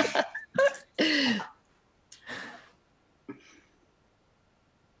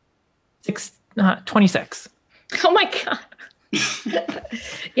 26. Oh my god.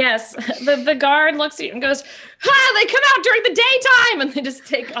 Yes, the guard looks at you and goes, they come out during the daytime, and they just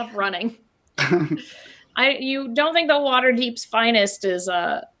take off running. You don't think the Waterdeep's finest is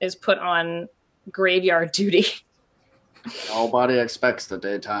put on graveyard duty? Nobody expects the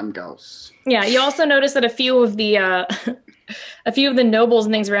daytime ghosts. Yeah, you also notice that a few of the nobles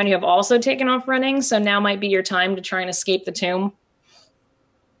and things around you have also taken off running, so now might be your time to try and escape the tomb.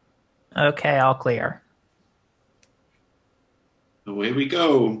 Okay, I'll clear. Away we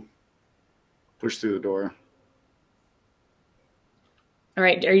go. Push through the door. All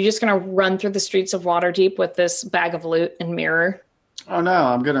right, are you just going to run through the streets of Waterdeep with this bag of loot and mirror? Oh no,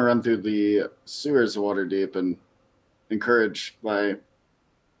 I'm going to run through the sewers of Waterdeep and encourage my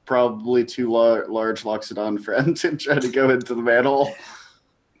probably too large Loxodon friend to try to go into the manhole.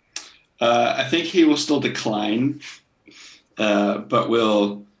 I think he will still decline, but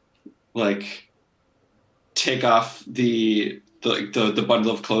will take off the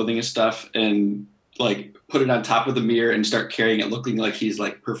bundle of clothing and stuff and put it on top of the mirror and start carrying it, looking like he's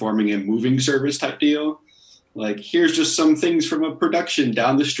performing a moving service type deal. Here's just some things from a production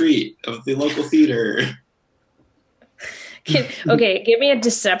down the street of the local theater. Okay, give me a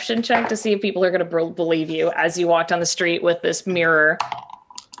deception check to see if people are going to believe you as you walk down the street with this mirror.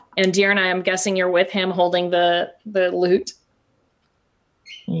 And Deer and I'm guessing you're with him holding the loot.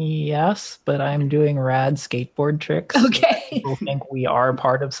 Yes, but I'm doing rad skateboard tricks. Okay. People think we are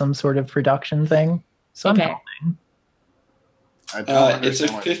part of some sort of production thing. So I'm helping. It's a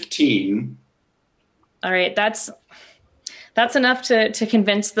 15. All right, that's enough to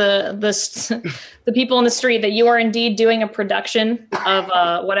convince the people in the street that you are indeed doing a production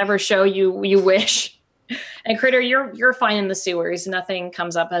of whatever show you wish. And Critter, you're fine in the sewers. Nothing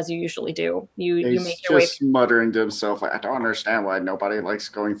comes up as you usually do. You make your way. He's just muttering to himself, "I don't understand why nobody likes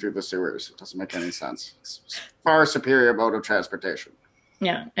going through the sewers. It doesn't make any sense. It's far superior mode of transportation."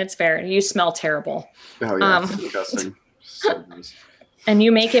 Yeah, it's fair. You smell terrible. Oh yeah, it's disgusting. So nice. And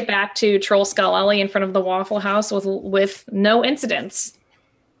you make it back to Troll Skull Alley in front of the Waffle House with no incidents.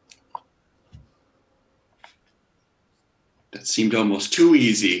 That seemed almost too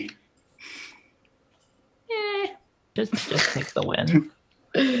easy. Just take the win.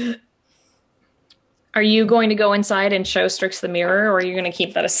 Are you going to go inside and show Strix the mirror, or are you going to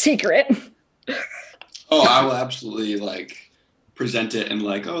keep that a secret? Oh, I will absolutely present it and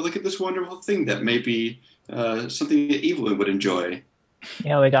oh, look at this wonderful thing that may be something that Evelyn would enjoy.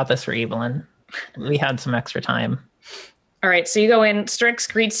 Yeah, we got this for Evelyn. We had some extra time. All right, so you go in. Strix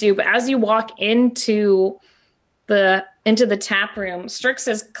greets you, but as you walk into the tap room, Strix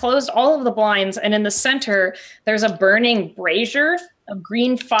has closed all of the blinds, and in the center there's a burning brazier of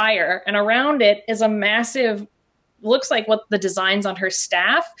green fire, and around it is a massive, looks like what the designs on her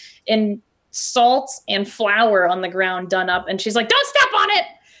staff, in salt and flour on the ground done up. And she's like, "Don't step on it!"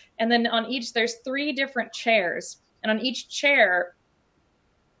 And then on each, there's 3 different chairs, and on each chair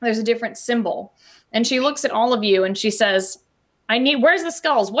there's a different symbol. And she looks at all of you and she says, where's the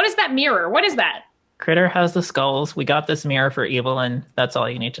skulls? What is that mirror? What is that? Critter has the skulls. We got this mirror for Evelyn. That's all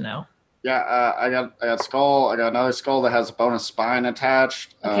you need to know. Yeah, I got skull. I got another skull that has a bonus spine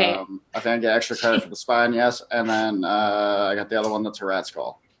attached. Okay. I think I get extra credit for the spine, yes. And then I got the other one that's a rat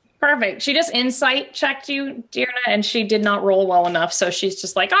skull. Perfect. She just insight checked you, Deerna, and she did not roll well enough. So she's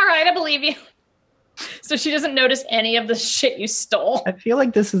just like, all right, I believe you. So she doesn't notice any of the shit you stole. I feel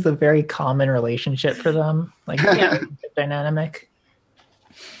like this is a very common relationship for them. Dynamic.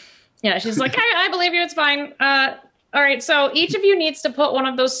 Yeah, she's like, I believe you. It's fine. All right, so each of you needs to put one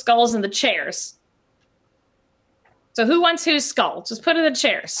of those skulls in the chairs. So who wants whose skull? Just put it in the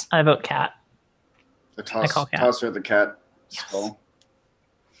chairs. I vote cat. Toss her the cat skull.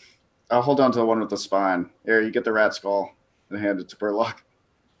 I'll hold on to the one with the spine. Here, you get the rat skull and hand it to Burlock.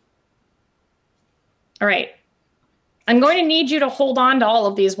 All right. I'm going to need you to hold on to all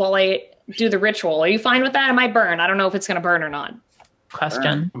of these while I do the ritual. Are you fine with that? It might burn. I don't know if it's going to burn or not.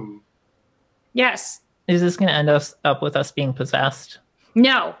 Question. Yes. Is this going to end up with us being possessed?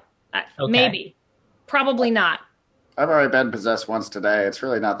 No. Okay. Maybe. Probably not. I've already been possessed once today. It's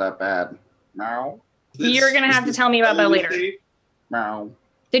really not that bad. Meow. You're going to have to tell me about that later. Meow.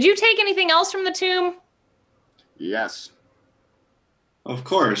 Did you take anything else from the tomb? Yes. Of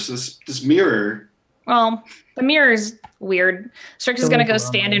course, this mirror. Well, the mirror's weird. Strix is going to go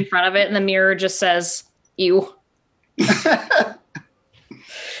stand in front of it, and the mirror just says, ew.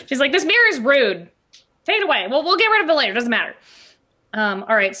 She's like, this mirror is rude. Take it away. Well, we'll get rid of it later. Doesn't matter.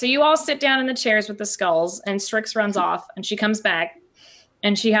 All right, so you all sit down in the chairs with the skulls, and Strix runs off, and she comes back,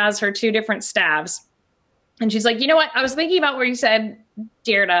 and she has her 2 different staves. And she's like, you know what? I was thinking about where you said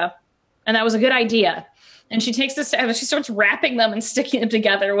Dierda, and that was a good idea. And she takes the staff, and she starts wrapping them and sticking them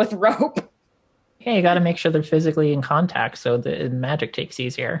together with rope. Yeah, you got to make sure they're physically in contact so the magic takes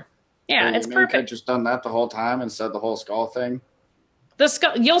easier. Yeah, it's perfect. I've just done that the whole time and said the whole skull thing. The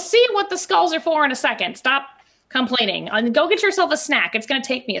skull. You'll see what the skulls are for in a second. Stop complaining. Go get yourself a snack. It's going to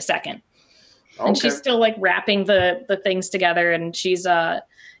take me a second. Okay. And she's still like wrapping the things together, and she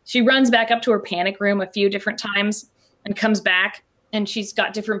runs back up to her panic room a few different times and comes back, and she's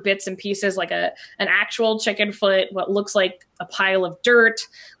got different bits and pieces, like an actual chicken foot, what looks like a pile of dirt,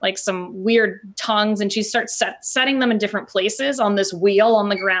 like some weird tongues, and she starts setting them in different places on this wheel on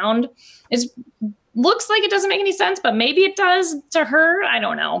the ground. Looks like it doesn't make any sense, but maybe it does to her. I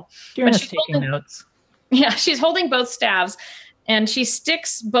don't know. But she's taking notes. Yeah, she's holding both staves, and she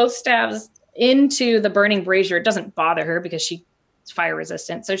sticks both staves into the burning brazier. It doesn't bother her because she's fire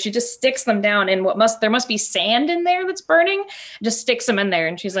resistant. So she just sticks them down in there must be sand in there that's burning, just sticks them in there.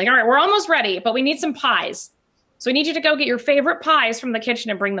 And she's like, all right, we're almost ready, but we need some pies. So we need you to go get your favorite pies from the kitchen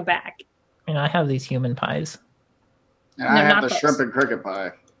and bring them back. And I have these human pies. And I have the shrimp and cricket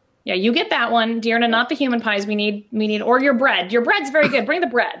pie. Yeah, you get that one, Dierna, not the human pies. We need, or your bread. Your bread's very good. Bring the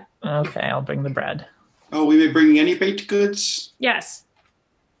bread. Okay, I'll bring the bread. Oh, we may bring any baked goods? Yes.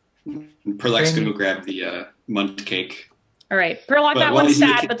 Perlec's going to go grab the munt cake. All right. Perlock, that one's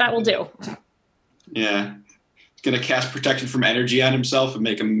sad, but that will do. Yeah. Going to cast protection from energy on himself and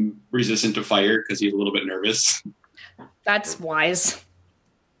make him resistant to fire because he's a little bit nervous. That's wise.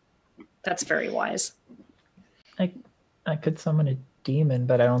 That's very wise. I could summon a demon,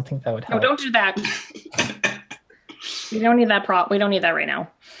 but I don't think that would help. No, don't do that. We don't need that prop. We don't need that right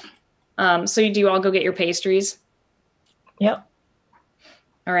now. So you do all go get your pastries? Yep.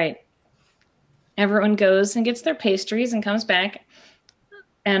 All right. Everyone goes and gets their pastries and comes back.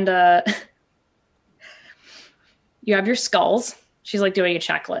 And you have your skulls. She's like doing a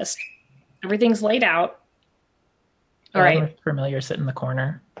checklist. Everything's laid out. All right. Familiar sit in the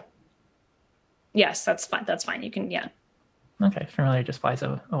corner. Yes, that's fine. That's fine. You can, yeah. Okay. Familiar just flies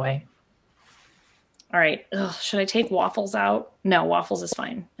away. All right. Ugh, should I take Waffles out? No, Waffles is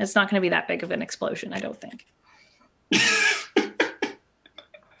fine. It's not going to be that big of an explosion, I don't think.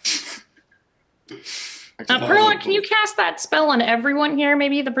 Perla, can you cast that spell on everyone here?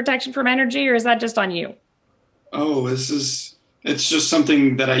 Maybe the protection from energy, or is that just on you? Oh, it's just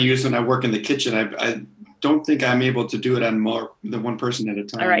something that I use when I work in the kitchen. I don't think I'm able to do it on more than one person at a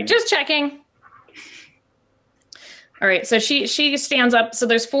time. All right, just checking. All right, so she stands up. So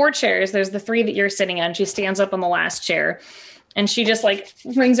there's 4 chairs. There's the 3 that you're sitting on. She stands up on the last chair, and she just like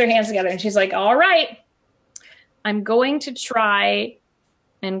brings her hands together, and she's like, all right, I'm going to try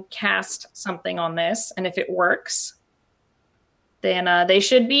and cast something on this, and if it works, then they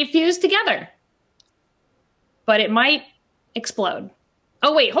should be fused together. But it might explode.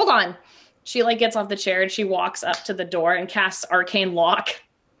 Oh, wait, hold on. She like gets off the chair and she walks up to the door and casts Arcane Lock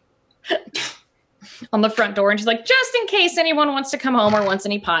on the front door. And she's like, just in case anyone wants to come home or wants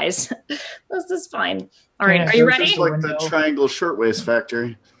any pies. This is fine. All right, are you ready? Just like the Triangle Shirtwaist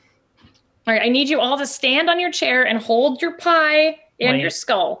Factory. All right, I need you all to stand on your chair and hold your pie and your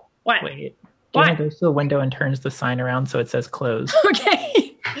skull. What? Wait. Dierna goes to the window and turns the sign around so it says closed.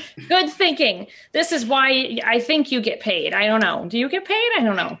 Okay. Good thinking. This is why I think you get paid. I don't know. Do you get paid? I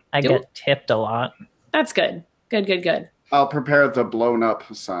don't know. I get tipped a lot. That's good. Good. I'll prepare the blown up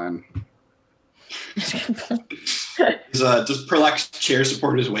sign. Does Perlec's chair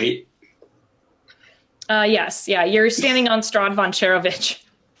support his weight? Yes. Yeah. You're standing on Strahd von Charovich.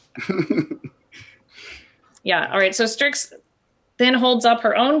 Yeah. All right. So Strix then holds up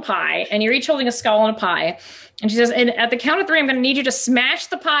her own pie, and you're each holding a skull and a pie. And she says, and at the count of 3, I'm going to need you to smash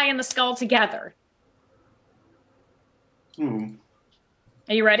the pie and the skull together. Are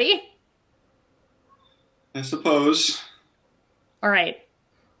you ready? I suppose. All right.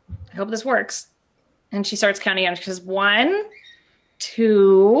 I hope this works. And she starts counting down. She says, 1,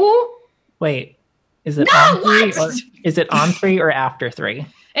 2. Wait, is it on 3? Or, is it on 3 or after 3?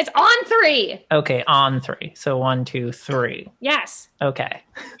 It's on 3. Okay, on 3. So 1, 2, 3. Yes. Okay.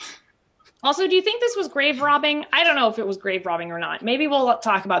 Also, do you think this was grave robbing? I don't know if it was grave robbing or not. Maybe we'll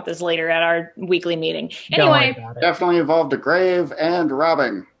talk about this later at our weekly meeting. Anyway, definitely involved a grave and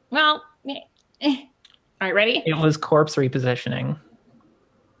robbing. Well, all right, ready? It was corpse repositioning.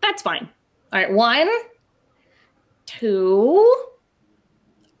 That's fine. All right, 1, 2.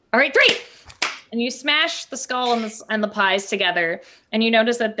 All right, 3. And you smash the skull and the pies together, and you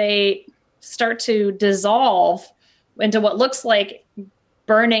notice that they start to dissolve into what looks like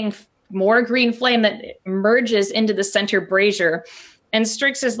burning more green flame that merges into the center brazier. And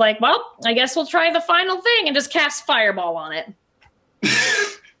Strix is like, well, I guess we'll try the final thing, and just casts fireball on it.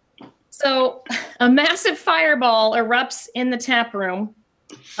 So a massive fireball erupts in the tap room.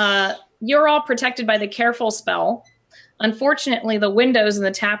 You're all protected by the careful spell. Unfortunately, the windows in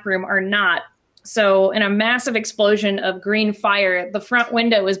the tap room are not. So in a massive explosion of green fire, the front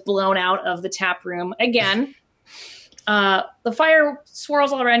window is blown out of the tap room again. The fire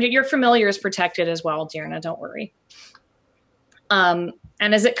swirls all around you. Your familiar is protected as well, Dearna, don't worry. And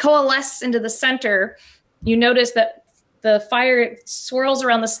as it coalesces into the center, you notice that the fire swirls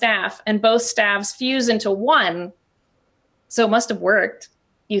around the staff, and both staves fuse into one. So it must have worked,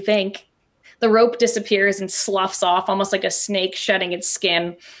 you think. The rope disappears and sloughs off, almost like a snake shedding its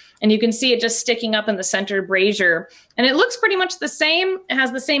skin. And you can see it just sticking up in the center brazier. And it looks pretty much the same. It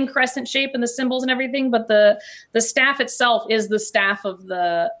has the same crescent shape and the symbols and everything, but the staff itself is the staff of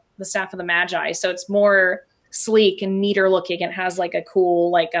the staff of the Magi. So it's more sleek and neater looking. It has like a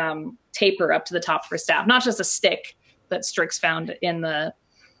cool taper up to the top for a staff, not just a stick that Strix found in the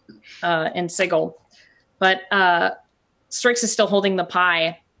in Sigil. But Strix is still holding the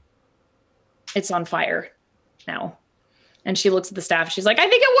pie. It's on fire now. And she looks at the staff. She's like, I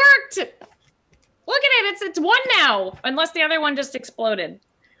think it worked. Look at it. It's one now. Unless the other one just exploded.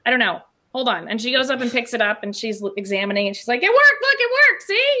 I don't know. Hold on. And she goes up and picks it up, and she's examining, and she's like, it worked. Look, it worked.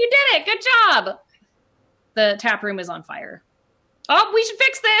 See, you did it. Good job. The tap room is on fire. Oh, we should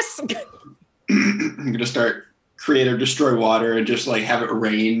fix this. I'm going to start create or destroy water and just like have it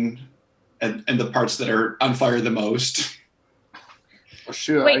rain and the parts that are on fire the most. Oh,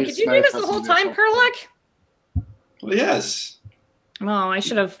 shoot, wait, could you do this the whole time, Kerluck? Well, yes. Oh, I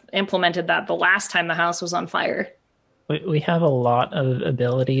should have implemented that the last time the house was on fire. We have a lot of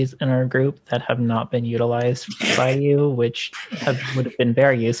abilities in our group that have not been utilized by you, which would have been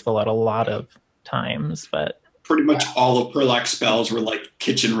very useful at a lot of times. But pretty much all of Perlak's spells were like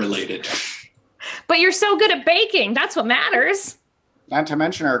kitchen related. But you're so good at baking. That's what matters. Not to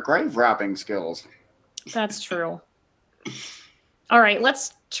mention our grave robbing skills. That's true. All right,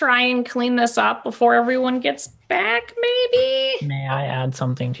 let's try and clean this up before everyone gets back, maybe? May I add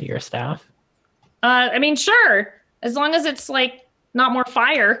something to your staff? I mean, sure. As long as it's, like, not more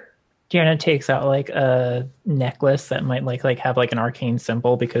fire. Deanna takes out, like, a necklace that might, like have, like, an arcane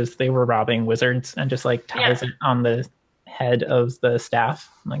symbol because they were robbing wizards, and just, like, ties it on the head of the staff.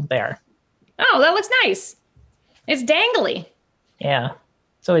 Like, there. Oh, that looks nice. It's dangly. Yeah.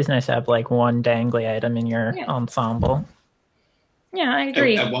 It's always nice to have, like, one dangly item in your ensemble. Yeah, I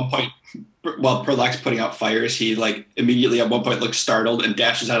agree. At one point, while Perlak's putting out fires, he like immediately at one point looks startled and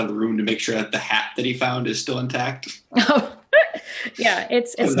dashes out of the room to make sure that the hat that he found is still intact. Oh, yeah,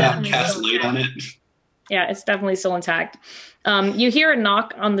 it's definitely cast light on it. Yeah, it's definitely still intact. You hear a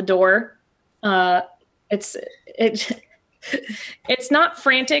knock on the door. It's not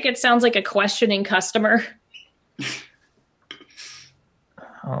frantic. It sounds like a questioning customer.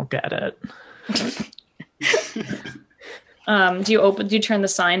 I'll get it. Do you turn the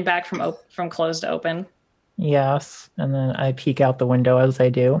sign back from closed to open? Yes, and then I peek out the window as I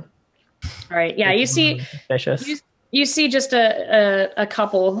do. All right. Yeah, you see you see just a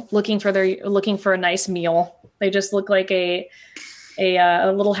couple looking for a nice meal. They just look like a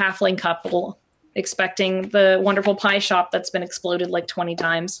little halfling couple expecting the wonderful pie shop that's been exploded like 20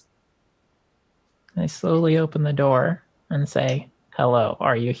 times. I slowly open the door and say, "Hello,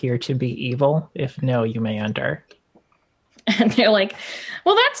 are you here to be evil? If no, you may enter." And they're like,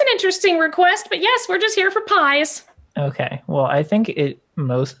 well, that's an interesting request, but yes, we're just here for pies. Okay. Well, I think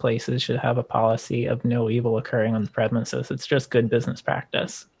most places should have a policy of no evil occurring on the premises. It's just good business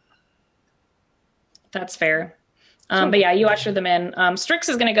practice. That's fair. But yeah, you usher them in. Strix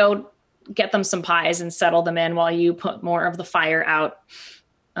is going to go get them some pies and settle them in while you put more of the fire out.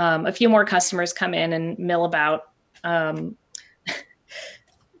 A few more customers come in and mill about.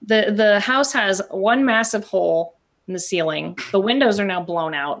 The house has one massive hole in the ceiling. The windows are now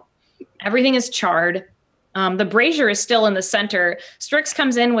blown out. Everything is charred. The brazier is still in the center. Strix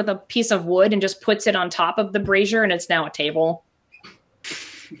comes in with a piece of wood and just puts it on top of the brazier, and it's now a table.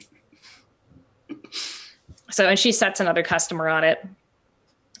 And she sets another customer on it.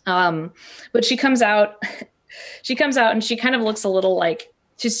 But she comes out, and she kind of looks a little like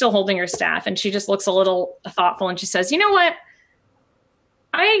she's still holding her staff, and she just looks a little thoughtful, and she says, "You know what?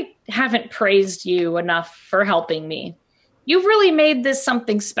 I haven't praised you enough for helping me. You've really made this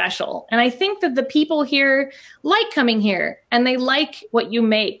something special. And I think that the people here like coming here, and they like what you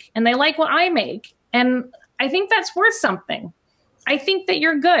make, and they like what I make. And I think that's worth something. I think that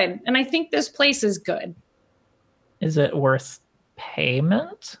you're good, and I think this place is good." Is it worth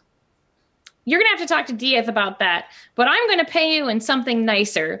payment? You're going to have to talk to Dieth about that, but I'm going to pay you in something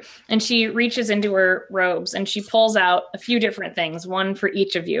nicer. And she reaches into her robes and she pulls out a few different things, one for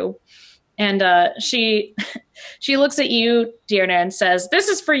each of you. And she looks at you, Dearna, and says, "This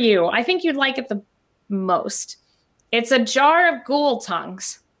is for you. I think you'd like it the most. It's a jar of ghoul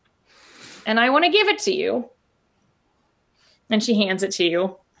tongues, and I want to give it to you." And she hands it to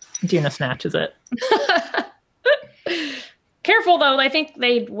you. Dearna snatches it. Careful, though. I think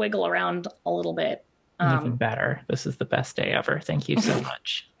they wiggle around a little bit. Even better. This is the best day ever. Thank you so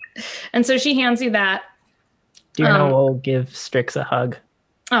much. And so she hands you that. Dearna will give Strix a hug.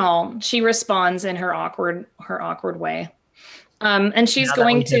 Oh, she responds in her awkward way. And she's Now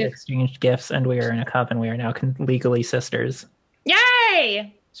going that we to have exchanged gifts and we are in a coven. We are now legally sisters.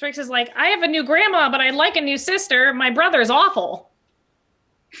 Yay! Strix is like, "I have a new grandma, but I'd like a new sister. My brother's awful."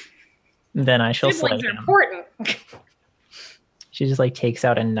 Then I shall slay Siblings are him. important. She just like takes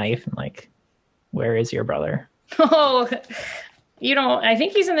out a knife and like, "Where is your brother?" Oh, you don't. I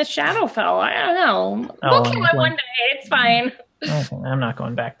think he's in the Shadowfell. I don't know. We'll kill him one day. It's fine. Okay, I'm not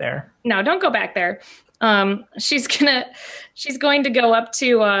going back there. No, don't go back there. She's going to go up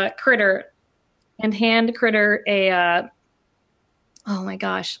to Critter and hand Critter a. Oh my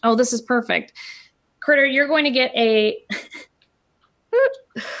gosh! Oh, this is perfect. Critter, you're going to get a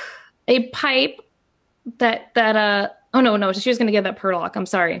pipe that. Oh no! She was going to get that Perlock. I'm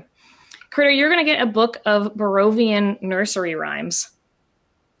sorry. Critter, you're going to get a book of Barovian nursery rhymes.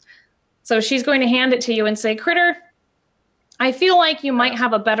 So she's going to hand it to you and say, "Critter, I feel like you might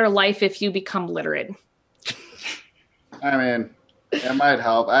have a better life if you become literate." I mean, it might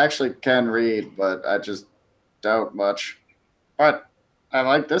help. I actually can read, but I just don't much. But I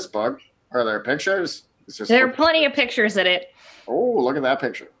like this book. Are there pictures? There are plenty of pictures in it. Oh, look at that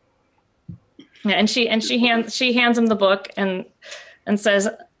picture. Yeah, and she hands him the book and says,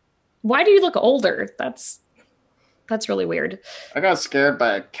 "Why do you look older? That's really weird." I got scared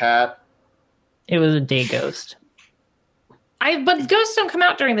by a cat. It was a day ghost. But ghosts don't come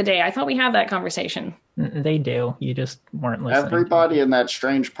out during the day. I thought we had that conversation. They do. You just weren't listening. Everybody in that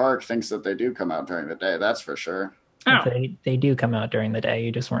strange park thinks that they do come out during the day. That's for sure. Oh. They do come out during the day.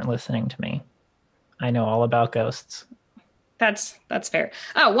 You just weren't listening to me. I know all about ghosts. That's fair.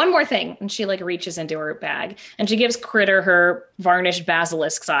 Oh, one more thing. And she like reaches into her bag and she gives Critter her varnished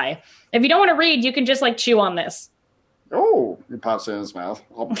basilisk's eye. If you don't want to read, you can just like chew on this. Oh, he pops it in his mouth.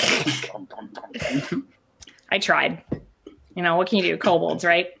 I tried. You know, what can you do? Kobolds,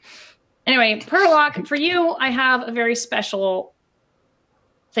 right? Anyway, Perlock, for you, I have a very special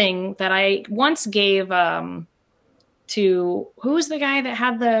thing that I once gave to, who's the guy that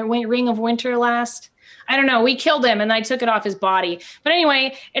had the Ring of Winter last? I don't know. We killed him and I took it off his body. But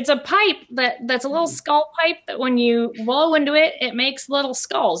anyway, it's a pipe that's a little skull pipe that when you blow into it, it makes little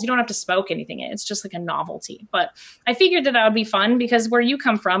skulls. You don't have to smoke anything. It's just like a novelty. But I figured that would be fun because where you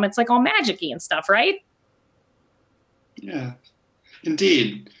come from, it's like all magic-y and stuff, right? Yeah,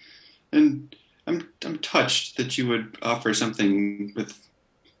 indeed. And I'm touched that you would offer something with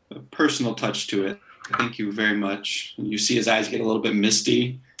a personal touch to it. Thank you very much. And you see his eyes get a little bit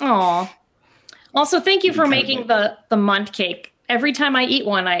misty. Aw. Also, thank you for making the munt cake. Every time I eat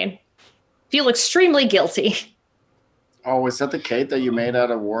one, I feel extremely guilty. Oh, is that the cake that you made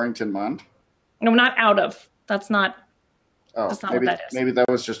out of Warrington Munt? No, not out of. That's not what that is. Maybe that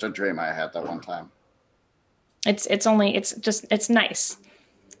was just a dream I had that one time. It's nice.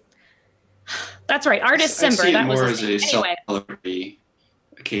 That's right. Artist Simber. I see that it was more his as name. a celebrity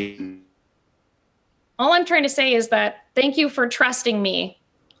occasion. All I'm trying to say is that thank you for trusting me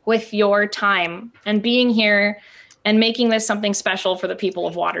with your time and being here and making this something special for the people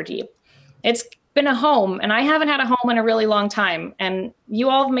of Waterdeep. It's been a home, and I haven't had a home in a really long time, and you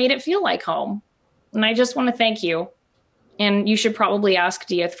all have made it feel like home. And I just want to thank you. And you should probably ask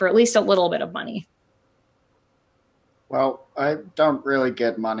Dieth for at least a little bit of money. Well, I don't really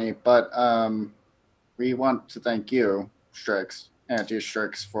get money, but we want to thank you, Strix, Auntie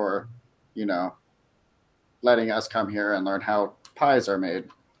Strix, for, letting us come here and learn how pies are made.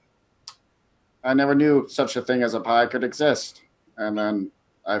 I never knew such a thing as a pie could exist. And then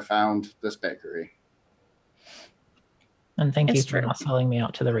I found this bakery. And thank you It's for true. not selling me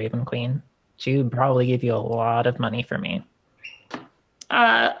out to the Raven Queen. She would probably give you a lot of money for me.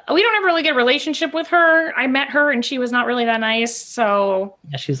 We don't ever really get a relationship with her. I met her and she was not really that nice. So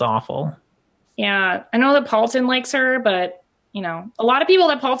Yeah, she's awful. yeah, I know that Paulton likes her, but you know, a lot of people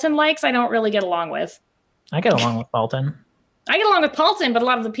that Paulton likes, I don't really get along with. I get along with Bolton. I get along with Paulton, but a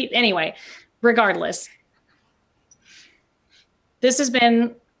lot of the people, anyway, regardless, this has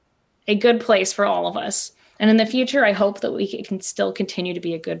been a good place for all of us. And in the future, I hope that we can still continue to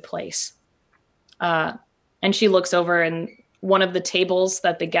be a good place. And she looks over and one of the tables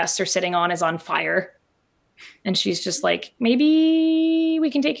that the guests are sitting on is on fire. And she's just like, maybe we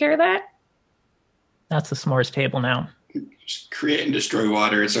can take care of that. That's the s'mores table now. Just create and destroy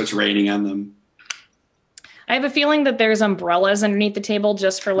water. It starts raining on them. I have a feeling that there's umbrellas underneath the table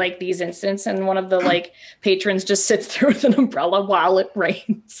just for like these incidents. And one of the like patrons just sits there with an umbrella while it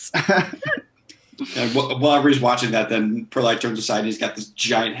rains. And while everybody's watching that, then Perlite turns aside and he's got this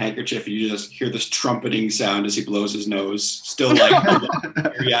giant handkerchief and you just hear this trumpeting sound as he blows his nose. Still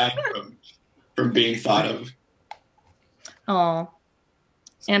like from being thought of. Oh.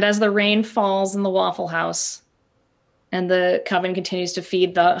 And as the rain falls in the Waffle House and the coven continues to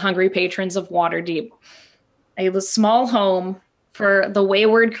feed the hungry patrons of Waterdeep, a small home for the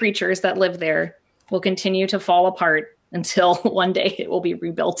wayward creatures that live there will continue to fall apart until one day it will be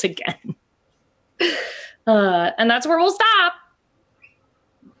rebuilt again. And that's where we'll stop.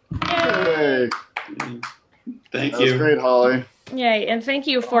 Hey, Thank that you. was great, Holly. Yay. And thank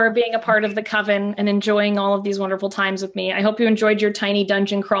you for being a part of the coven and enjoying all of these wonderful times with me. I hope you enjoyed your tiny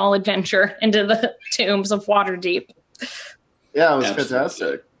dungeon crawl adventure into the tombs of Waterdeep. Yeah, it was Absolutely.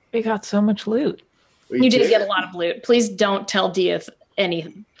 fantastic. We got so much loot. We You did get a lot of loot. Please don't tell Dieth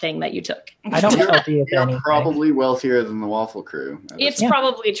anything that you took. I don't tell you if You're anything. probably wealthier than the Waffle Crew. It's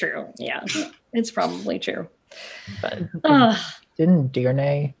probably true. Yeah, it's probably true. But Ugh. didn't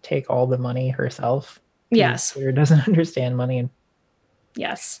Dearnay take all the money herself? Yes. She doesn't understand money.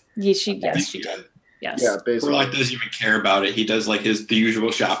 Yes. Yes, she did. Yes. Yeah, basically. Perlite doesn't even care about it. He does like the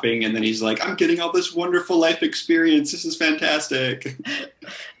usual shopping and then he's like, I'm getting all this wonderful life experience. This is fantastic. And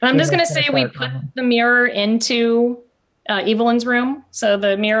I'm just going to say we put the mirror into Evelyn's room. So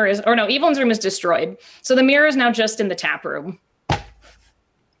the mirror is, or no, Evelyn's room is destroyed. So the mirror is now just in the tap room.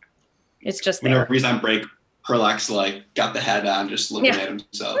 It's just there. Whenever he's on break, Perlite's like got the hat on, just looking at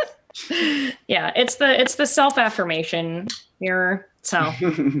himself. Yeah, it's the self-affirmation mirror. So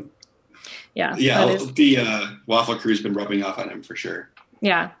yeah. Yeah, that is- the Waffle Crew's been rubbing off on him for sure.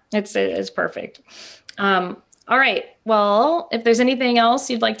 Yeah, it's perfect. All right. Well, if there's anything else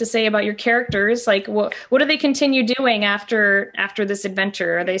you'd like to say about your characters, like what do they continue doing after this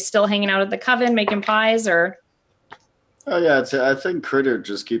adventure? Are they still hanging out at the coven making pies or? Oh yeah, I think Critter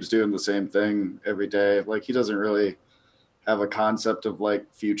just keeps doing the same thing every day. Like he doesn't really have a concept of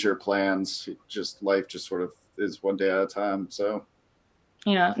like future plans. Life just sort of is one day at a time. So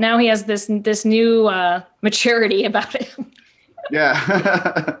Yeah. Now he has this new maturity about him.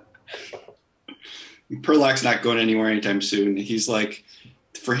 yeah. Perlac's not going anywhere anytime soon. He's like,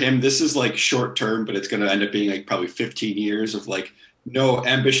 for him, this is like short term, but it's going to end up being like probably 15 years of like no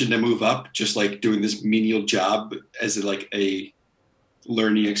ambition to move up, just like doing this menial job as like a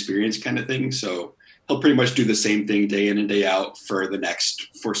learning experience kind of thing. So he'll pretty much do the same thing day in and day out for the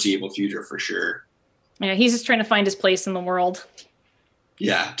next foreseeable future for sure. Yeah, he's just trying to find his place in the world.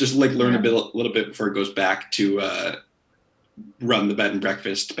 Yeah, just like learn a little bit before it goes back to run the bed and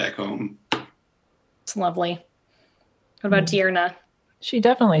breakfast back home. It's lovely. What about Tierna? She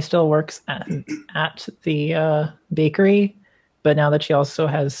definitely still works at the bakery, but now that she also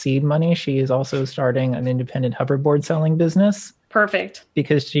has seed money, she is also starting an independent hoverboard selling business Perfect.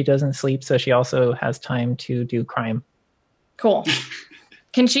 because she doesn't sleep, so she also has time to do crime. Cool.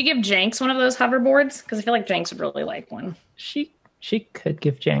 Can she give Jenks one of those hoverboards? Because I feel like Jenks would really like one. She could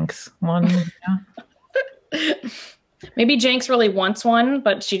give Jenks one. Yeah. Maybe Jenks really wants one,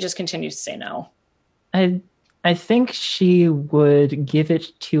 but she just continues to say no. I think she would give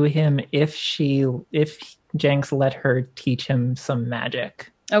it to him if Jenks let her teach him some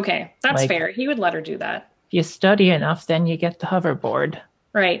magic. Okay, that's Like- fair. He would let her do that. If you study enough, then you get the hoverboard.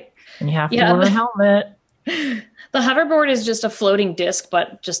 Right. And you have to Yeah. wear a helmet. The hoverboard is just a floating disc,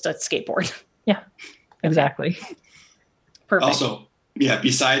 but just a skateboard. Yeah, exactly. Perfect. Also, yeah,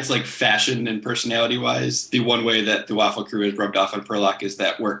 besides like fashion and personality wise, the one way that the Waffle Crew has rubbed off on Perlac is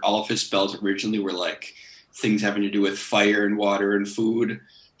that where all of his spells originally were like things having to do with fire and water and food,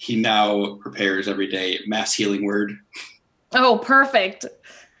 he now prepares every day mass healing word. Oh, perfect.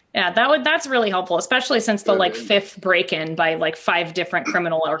 Yeah, that's really helpful, especially since the like fifth break-in by like 5 different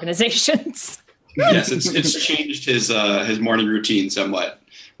criminal organizations. Yes, it's changed his morning routine somewhat,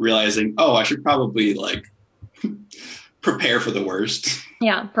 realizing, oh, I should probably like prepare for the worst.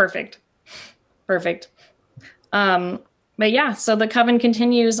 Yeah, perfect. But yeah, so the coven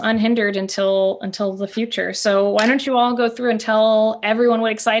continues unhindered until the future. So why don't you all go through and tell everyone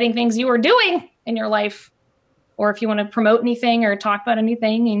what exciting things you are doing in your life, or if you want to promote anything or talk about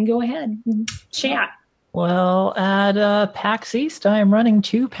anything, and go ahead and chat. Well, at PAX East, I am running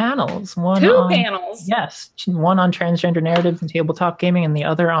 2 panels. Two panels? Yes. One on transgender narratives and tabletop gaming, and the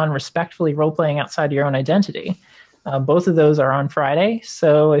other on respectfully role-playing outside your own identity. Both of those are on Friday,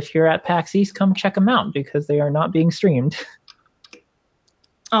 so if you're at PAX East, come check them out, because they are not being streamed.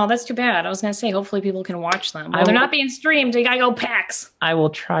 Oh, that's too bad. I was going to say, hopefully people can watch them. Well, they're not being streamed. You got to go PAX. I will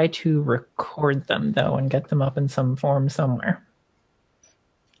try to record them, though, and get them up in some form somewhere.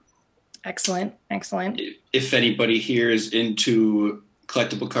 Excellent. If anybody here is into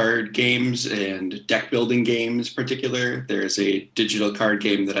collectible card games and deck building games in particular, there's a digital card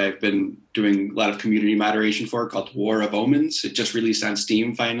game that I've been doing a lot of community moderation for called War of Omens. It just released on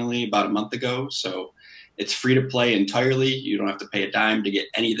Steam finally about a month ago, so it's free to play entirely. You don't have to pay a dime to get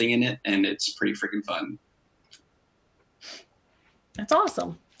anything in it, and it's pretty freaking fun. That's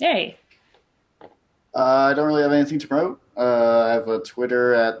awesome. Yay. I don't really have anything to promote. I have a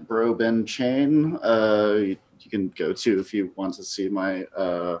Twitter at BrobenChain. You can go to if you want to see my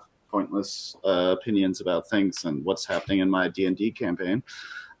pointless opinions about things and what's happening in my D&D campaign.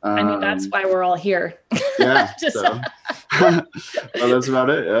 I mean, that's why we're all here. Yeah. So. Well, that's about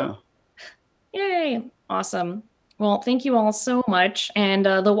it. Yeah. Yay. Awesome. Well, thank you all so much. And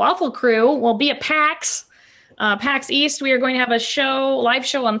the Waffle Crew will be at PAX. PAX East, we are going to have a live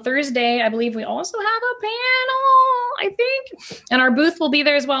show on Thursday. I believe we also have a panel, I think. And our booth will be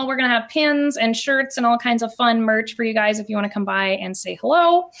there as well. We're going to have pins and shirts and all kinds of fun merch for you guys if you want to come by and say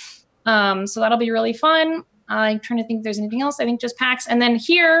hello. So that'll be really fun. I'm trying to think if there's anything else. I think just PAX. And then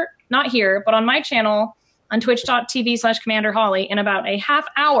not here, but on my channel, on twitch.tv/CommanderHolly, in about a half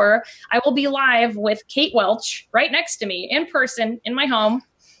hour, I will be live with Kate Welch right next to me in person in my home.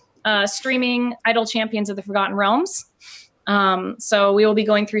 Streaming Idle Champions of the Forgotten Realms. So we will be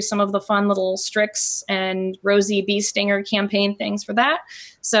going through some of the fun little Strix and Rosie Bee Stinger campaign things for that.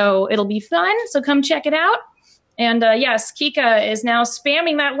 So it'll be fun. So come check it out. And yes, Kika is now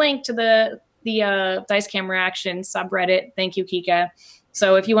spamming that link to the Dice Camera Action subreddit. Thank you, Kika.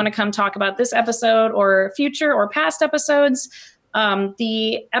 So if you want to come talk about this episode or future or past episodes,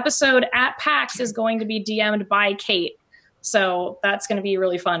 the episode at PAX is going to be DM'd by Kate. So that's going to be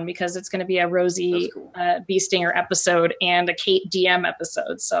really fun because it's going to be a Rosie Bee Stinger episode and a Kate DM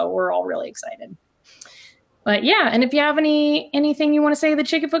episode. So we're all really excited. But yeah, and if you have anything you want to say to the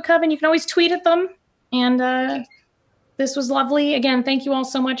Chickenfoot Coven, you can always tweet at them. And this was lovely. Again, thank you all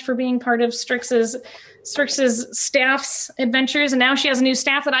so much for being part of Strix's staff's adventures. And now she has a new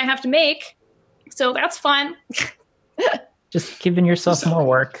staff that I have to make. So that's fun. Just giving yourself more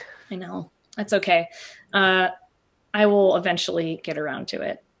work. I know. That's okay. I will eventually get around to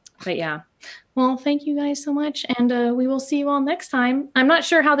it. But yeah. Well, thank you guys so much. And we will see you all next time. I'm not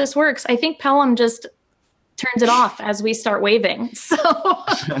sure how this works. I think Pelham just turns it off as we start waving. So,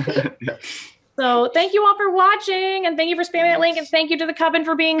 so thank you all for watching. And thank you for spamming that link. And thank you to the Coven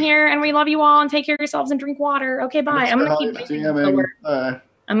for being here. And we love you all. And take care of yourselves and drink water. Okay, bye. I'm going to keep waving.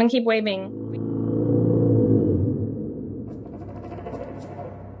 I'm going to keep waving.